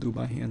impossible to do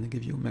by hand, and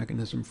give you a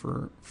mechanism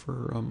for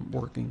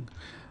working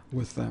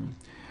with them.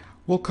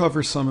 We'll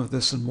cover some of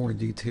this in more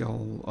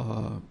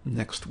detail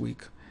next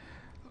week.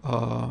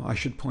 I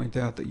should point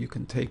out that you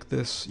can take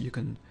this, you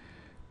can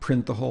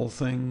print the whole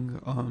thing.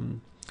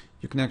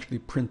 You can actually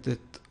print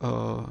it,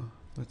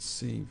 let's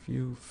see,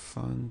 view,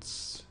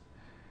 fonts,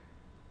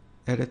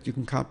 edit. You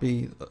can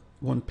copy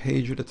one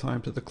page at a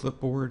time to the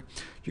clipboard.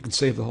 You can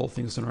save the whole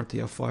thing as an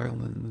RTF file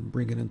and then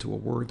bring it into a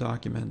Word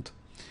document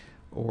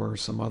or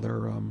some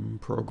other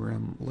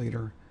program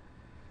later.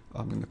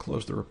 I'm going to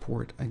close the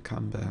report and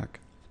come back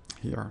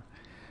here.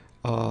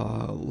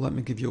 Let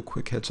me give you a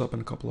quick heads up on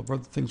a couple of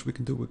other things we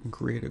can do. We can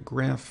create a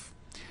graph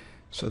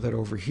so that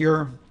over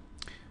here,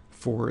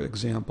 for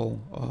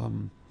example,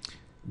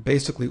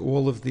 basically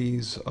all of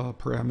these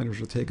parameters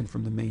are taken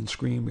from the main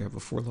screen. We have a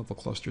 4-level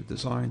cluster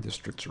design,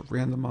 districts are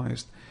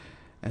randomized,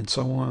 and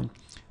so on.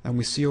 And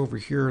we see over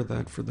here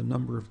that for the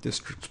number of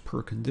districts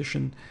per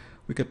condition,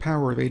 we get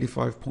power of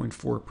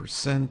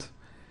 85.4%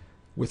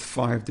 with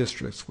 5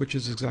 districts, which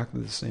is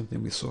exactly the same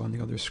thing we saw on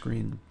the other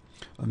screen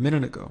a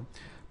minute ago.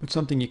 But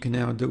something you can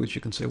now do is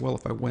you can say, well,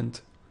 if I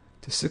went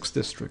to 6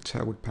 districts,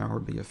 how would power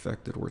be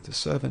affected, or to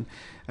 7?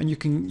 And you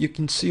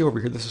can see over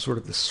here, this is sort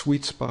of the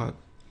sweet spot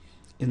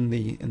in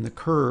the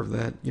curve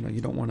that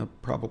you don't want to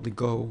probably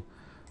go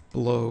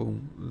below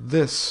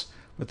this,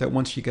 but that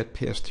once you get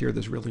past here,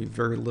 there's really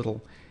very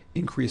little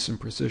increase in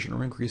precision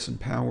or increase in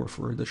power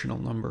for additional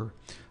number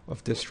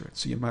of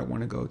districts. So you might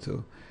want to go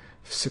to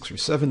 6 or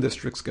 7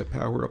 districts, get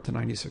power up to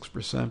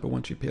 96%, but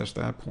once you pass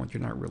that point,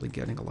 you're not really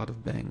getting a lot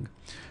of bang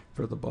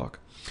for the buck.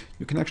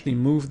 You can actually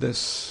move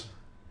this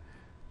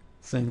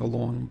thing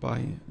along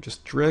by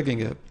just dragging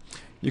it.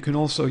 You can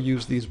also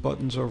use these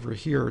buttons over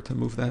here to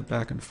move that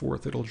back and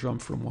forth. It'll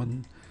jump from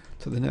one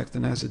to the next,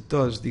 and as it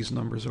does, these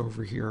numbers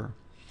over here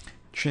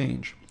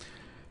change.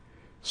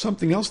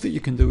 Something else that you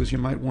can do is you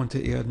might want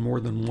to add more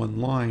than one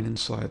line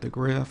inside the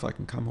graph. I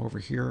can come over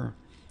here.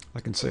 I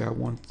can say I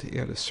want to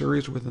add a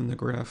series within the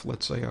graph.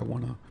 Let's say I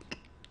want to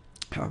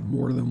have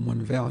more than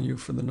one value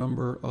for the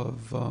number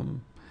of,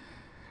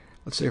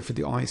 let's say for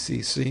the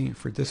ICC,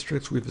 for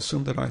districts, we've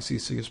assumed that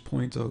ICC is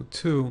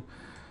 0.02,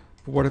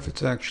 but what if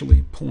it's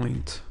actually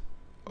 0.05?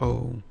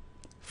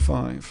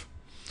 I'm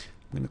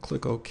going to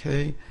click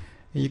OK,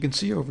 and you can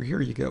see over here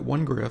you get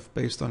one graph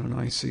based on an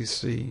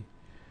ICC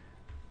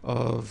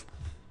of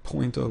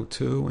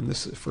 0.02, and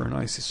this is for an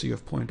ICC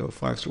of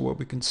 0.05. So what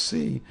we can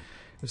see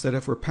is that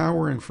if we're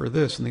powering for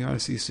this and the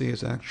ICC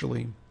is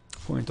actually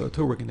 0.02,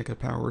 we're going to get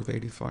power of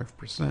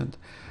 85%.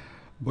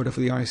 But if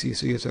the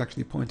ICC is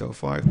actually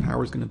 0.05,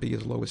 power is going to be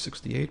as low as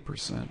 68%.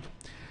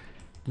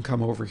 We can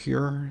come over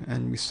here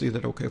and we see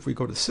that, okay, if we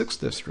go to 6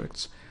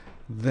 districts,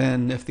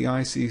 then if the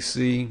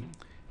ICC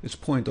is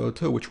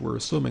 0.02, which we're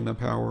assuming the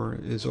power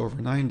is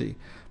over 90,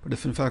 but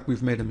if in fact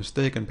we've made a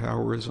mistake and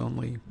power is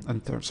only,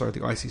 I'm sorry, the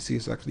ICC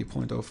is actually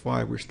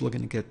 0.05, we're still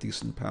going to get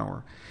decent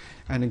power.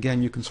 And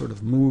again, you can sort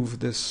of move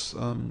this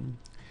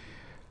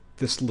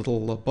this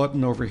little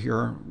button over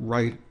here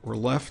right or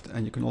left,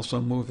 and you can also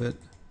move it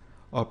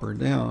up or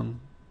down.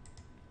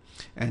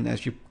 And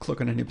as you click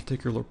on any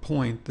particular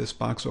point, this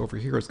box over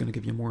here is going to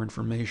give you more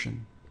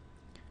information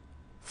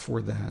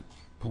for that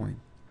point.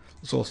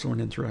 There's also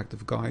an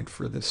interactive guide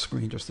for this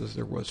screen, just as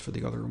there was for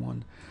the other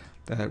one,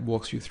 that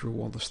walks you through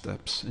all the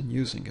steps in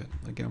using it.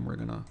 Again, we're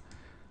going to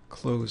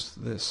close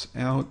this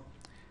out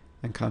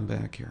and come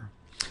back here.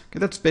 Okay,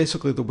 that's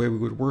basically the way we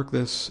would work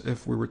this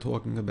if we were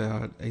talking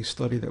about a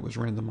study that was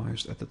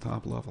randomized at the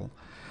top level.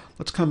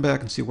 Let's come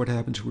back and see what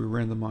happens if we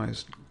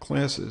randomize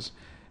classes.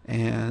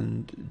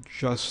 And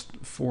just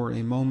for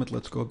a moment,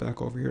 let's go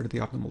back over here to the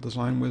Optimal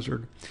Design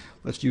Wizard.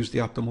 Let's use the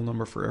optimal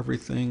number for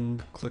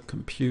everything. Click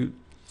Compute,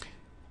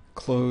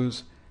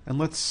 close, and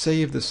let's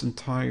save this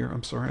entire,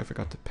 I'm sorry, I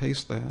forgot to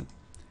paste that.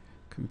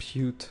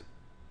 Compute,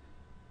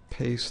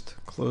 paste,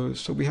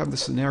 close. So we have the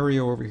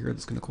scenario over here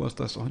that's going to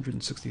cost us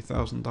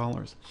 $160,000. I'm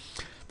going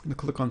to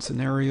click on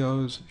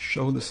Scenarios,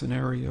 show the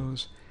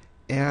scenarios,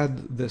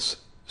 add this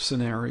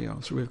scenario.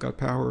 So we've got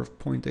power of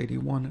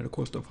 0.81 at a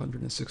cost of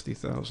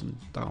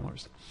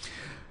 $160,000.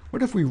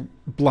 What if we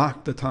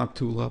block the top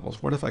 2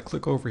 levels? What if I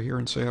click over here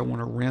and say I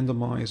want to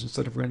randomize,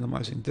 instead of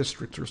randomizing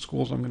districts or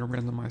schools, I'm going to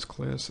randomize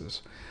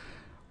classes?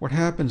 What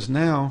happens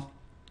now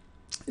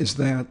is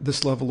that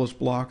this level is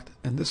blocked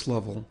and this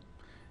level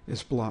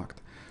is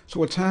blocked. So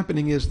what's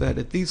happening is that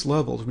at these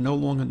levels, we no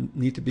longer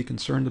need to be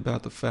concerned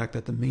about the fact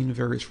that the mean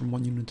varies from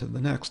one unit to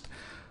the next,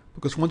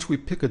 because once we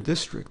pick a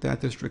district,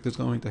 that district is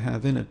going to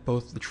have in it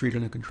both the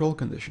treated and control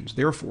conditions.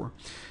 Therefore,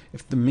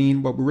 if the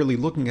mean, what we're really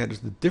looking at is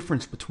the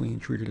difference between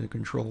treated and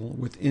control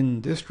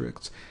within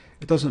districts,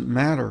 it doesn't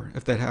matter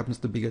if that happens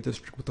to be a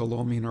district with a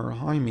low mean or a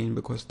high mean,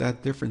 because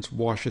that difference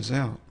washes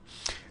out.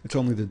 It's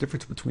only the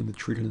difference between the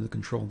treated and the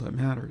control that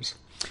matters.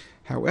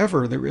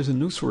 However, there is a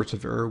new source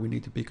of error we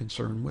need to be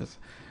concerned with,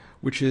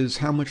 which is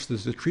how much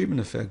does the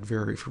treatment effect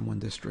vary from one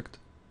district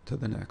to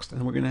the next.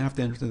 And we're going to have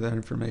to enter that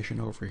information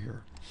over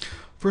here.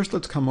 First,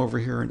 let's come over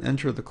here and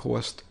enter the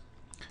cost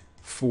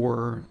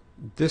for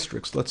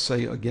districts. Let's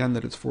say again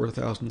that it's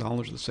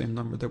 $4,000, the same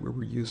number that we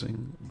were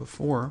using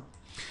before.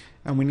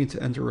 And we need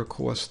to enter a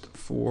cost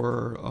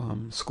for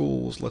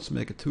schools. Let's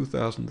make it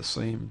 $2,000, the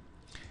same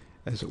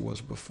as it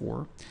was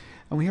before.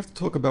 And we have to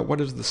talk about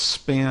what is the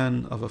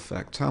span of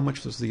effects. How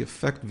much does the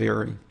effect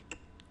vary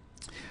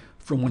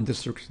from one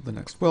district to the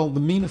next? Well, the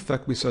mean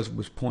effect we said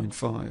was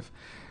 0.5.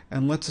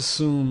 And let's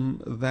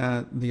assume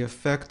that the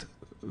effect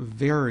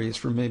varies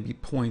from maybe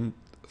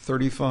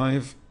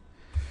 0.35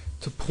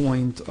 to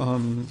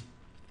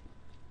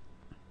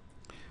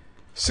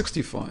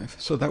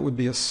 0.65. So that would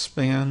be a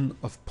span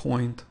of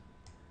 0.30.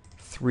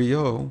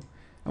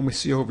 And we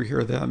see over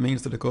here that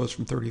means that it goes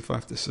from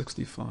 35 to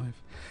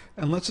 65.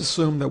 And let's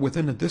assume that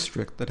within a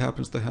district that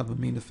happens to have a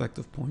mean effect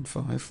of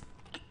 0.5,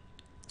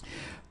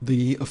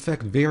 the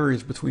effect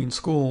varies between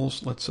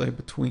schools, let's say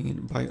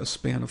by a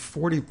span of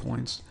 40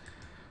 points,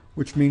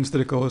 which means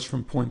that it goes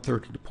from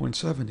 0.30 to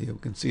 0.70. You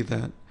can see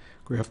that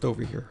graphed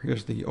over here.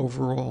 Here's the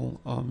overall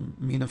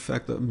mean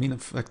effect. The mean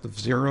effect of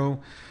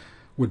 0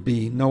 would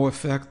be no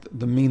effect.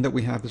 The mean that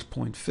we have is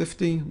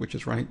 0.50, which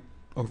is right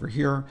over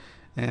here.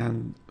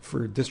 And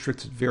for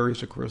districts, it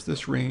varies across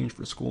this range.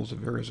 For schools, it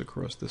varies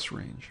across this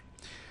range.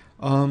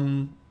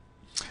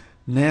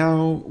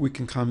 Now we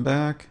can come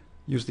back,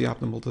 use the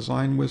optimal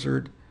design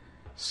wizard,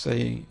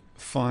 say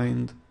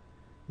find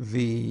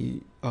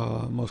the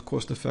most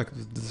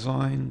cost-effective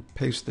design,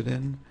 paste it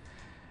in,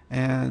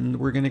 and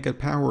we're going to get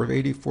power of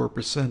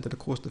 84% at a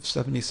cost of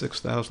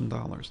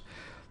 $76,000.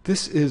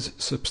 This is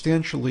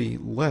substantially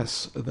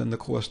less than the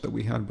cost that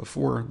we had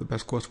before. The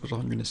best cost was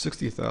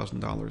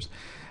 $160,000.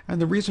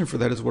 And the reason for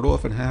that is what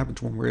often happens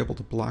when we're able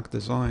to block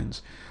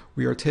designs.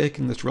 We are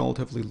taking this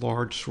relatively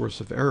large source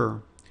of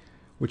error,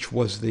 which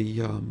was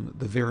the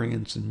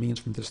variance in means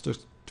from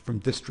district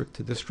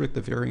to district,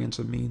 the variance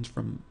of mean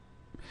from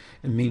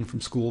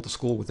school to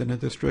school within a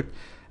district,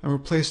 and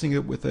replacing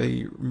it with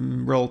a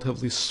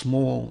relatively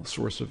small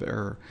source of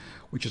error,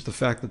 which is the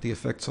fact that the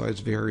effect size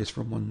varies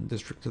from one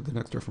district to the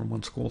next or from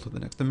one school to the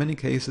next. In many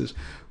cases,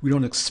 we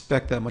don't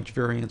expect that much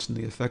variance in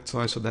the effect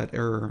size, so that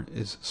error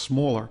is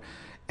smaller.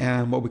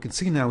 And what we can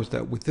see now is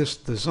that with this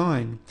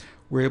design,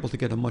 we're able to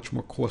get a much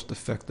more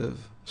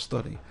cost-effective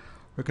study.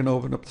 We're going to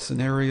open up the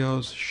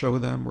scenarios, show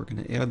them. We're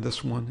going to add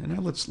this one. And now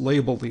let's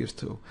label these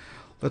two.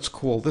 Let's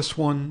call this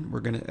one.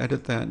 We're going to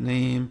edit that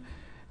name.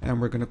 And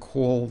we're going to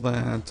call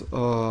that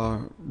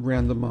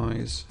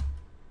randomize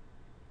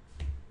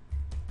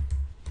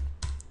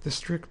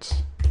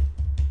districts.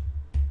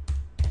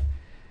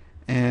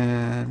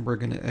 And we're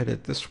going to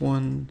edit this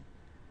one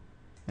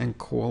and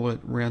call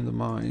it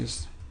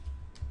randomized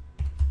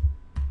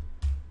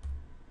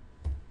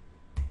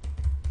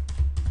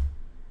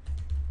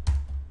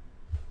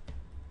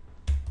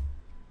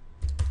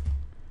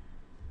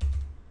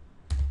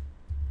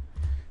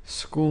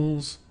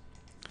schools.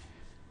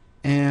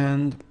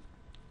 And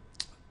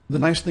the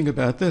nice thing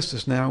about this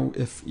is now,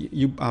 if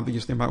you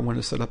obviously might want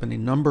to set up any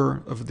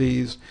number of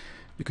these,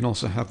 you can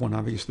also have one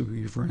obviously where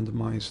you've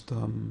randomized,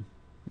 I'm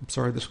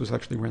sorry, this was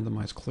actually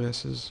randomized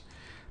classes.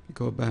 You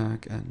go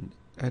back and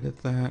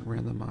edit that,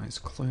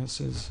 randomized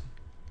classes.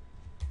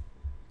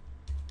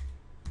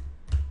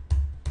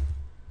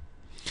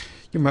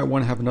 You might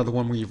want to have another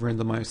one where you've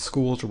randomized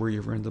schools or where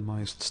you've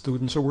randomized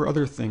students or where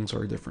other things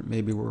are different,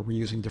 maybe where we're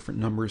using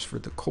different numbers for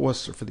the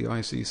costs or for the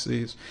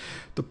ICCs.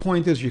 The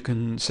point is you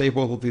can save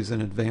all of these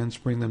in advance,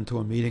 bring them to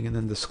a meeting, and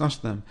then discuss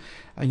them.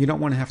 And you don't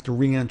want to have to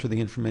re-enter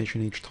the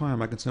information each time.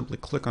 I can simply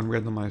click on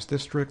randomized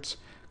districts,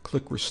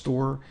 click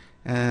restore,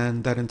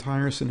 and that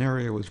entire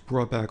scenario is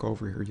brought back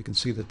over here. You can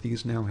see that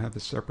these now have a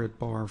separate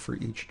bar for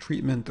each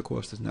treatment. The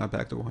cost is now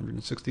back to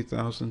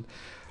 $160,000.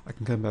 I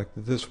can come back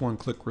to this one,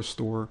 click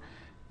restore,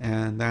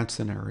 and that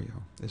scenario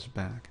is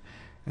back.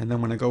 And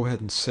then when I go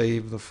ahead and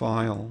save the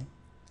file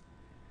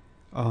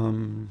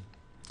and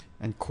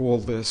call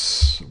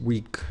this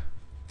week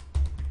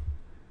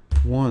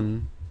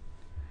 1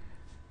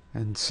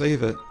 and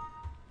save it,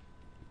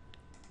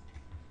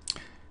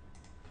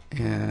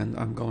 and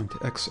I'm going to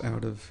X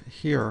out of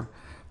here,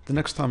 the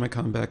next time I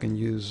come back and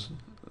use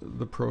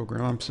the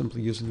program, I'm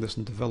simply using this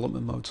in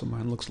development mode, so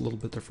mine looks a little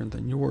bit different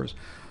than yours.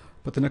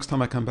 But the next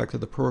time I come back to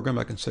the program,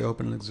 I can say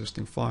open an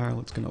existing file.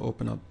 It's going to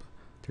open up,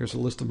 here's a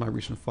list of my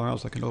recent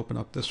files. I can open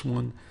up this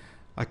one.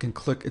 I can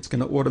click, it's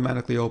going to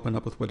automatically open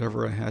up with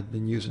whatever I had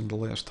been using the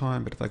last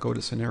time. But if I go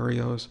to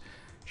scenarios,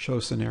 show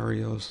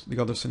scenarios. The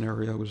other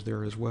scenario is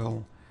there as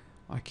well.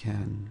 I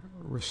can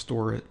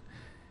restore it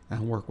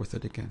and work with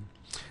it again.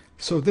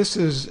 So this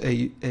is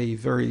a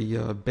very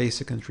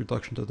basic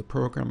introduction to the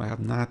program. I have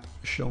not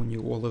shown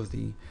you all of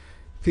the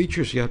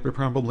features yet, but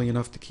probably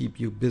enough to keep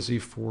you busy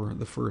for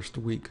the first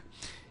week.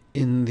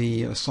 In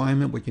the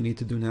assignment, what you need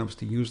to do now is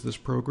to use this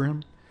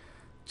program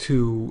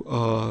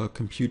to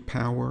compute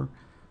power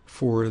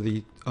for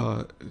the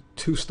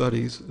 2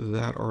 studies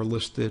that are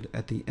listed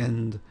at the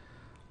end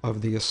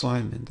of the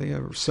assignment. They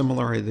have a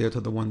similar idea to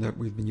the one that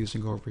we've been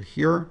using over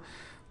here,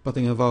 but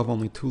they involve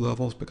only 2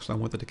 levels because I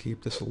wanted to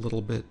keep this a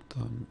little bit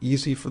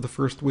easy for the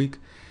first week.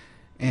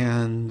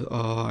 And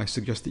I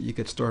suggest that you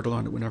get started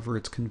on it whenever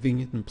it's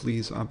convenient, and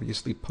please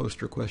obviously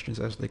post your questions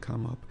as they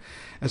come up.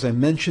 As I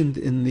mentioned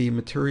in the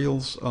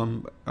materials,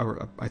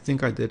 or I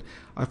think I did,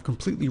 I've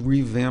completely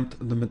revamped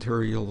the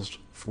materials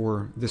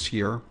for this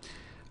year.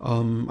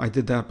 I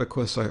did that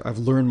because I've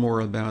learned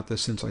more about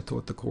this since I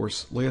taught the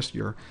course last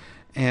year,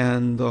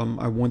 and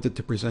I wanted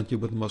to present you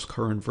with the most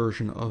current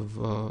version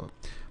of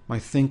my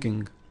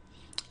thinking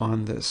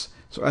on this.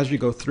 So as you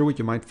go through it,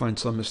 you might find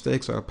some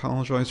mistakes. I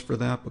apologize for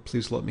that, but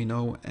please let me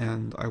know,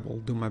 and I will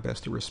do my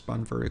best to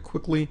respond very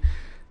quickly.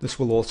 This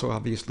will also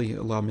obviously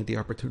allow me the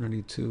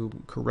opportunity to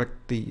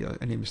correct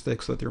any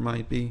mistakes that there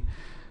might be,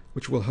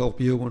 which will help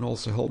you and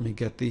also help me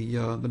get the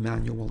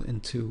manual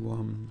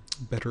into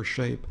better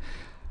shape.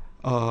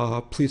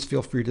 Please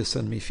feel free to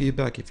send me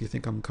feedback if you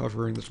think I'm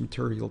covering this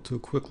material too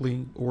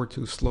quickly or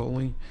too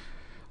slowly.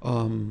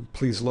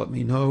 Please let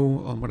me know.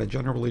 What I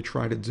generally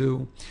try to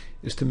do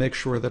is to make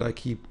sure that I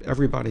keep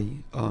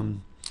everybody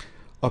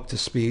up to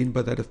speed,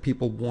 but that if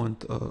people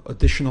want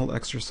additional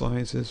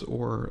exercises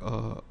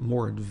or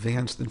more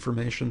advanced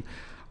information,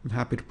 I'm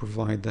happy to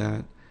provide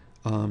that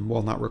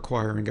while not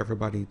requiring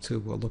everybody to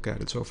look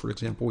at it. So for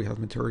example, we have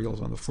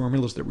materials on the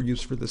formulas that were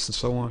used for this and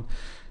so on.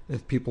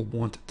 If people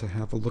want to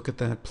have a look at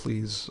that,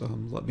 please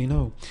let me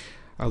know.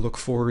 I look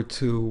forward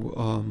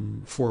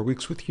to 4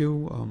 weeks with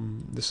you.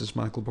 This is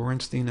Michael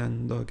Borenstein,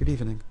 and good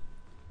evening.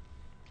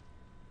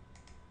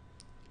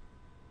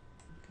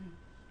 Okay.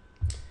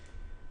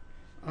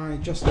 I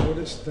just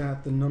noticed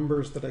that the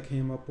numbers that I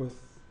came up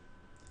with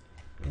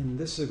in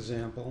this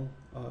example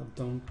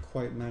don't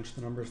quite match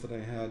the numbers that I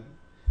had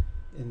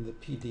in the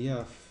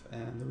PDF,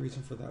 and the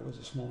reason for that was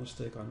a small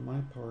mistake on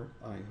my part,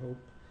 I hope.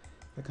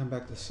 If I come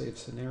back to save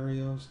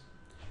scenarios,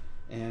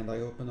 and I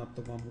open up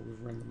the one where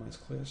we've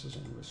randomized classes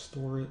and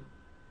restore it,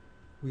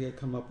 we had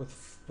come up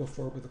with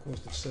before with a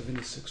cost of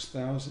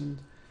 $76,000.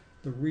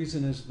 The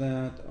reason is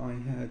that I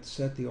had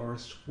set the R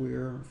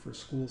square for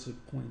schools at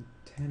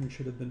 0.10. It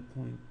should have been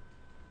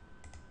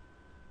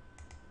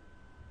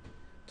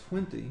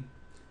 0.20.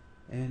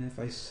 And if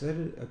I set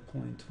it at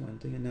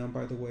 0.20, and now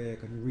by the way I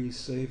can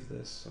resave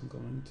this, I'm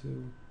going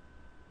to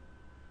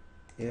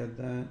add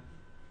that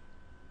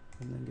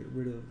and then get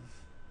rid of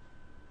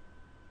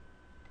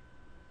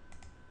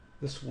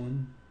this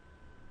one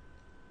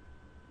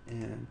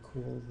and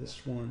call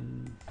this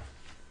one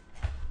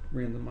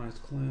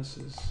randomized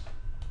classes.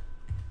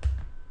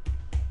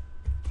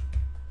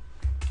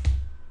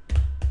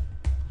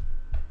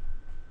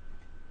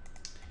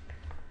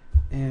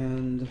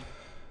 And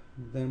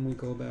then we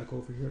go back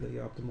over here to the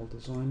optimal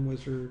design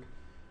wizard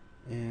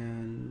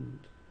and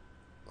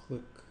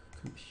click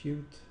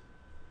compute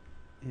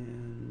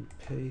and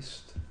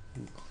paste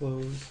and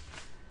close.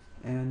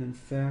 And in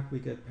fact, we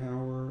get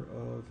power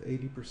of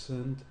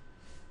 80%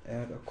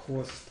 at a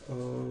cost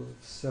of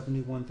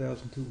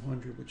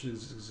 $71,200, which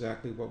is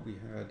exactly what we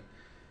had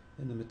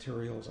in the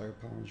materials. I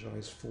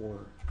apologize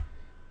for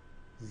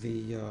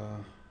the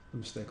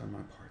mistake on my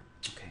part.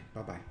 Okay,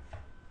 bye-bye.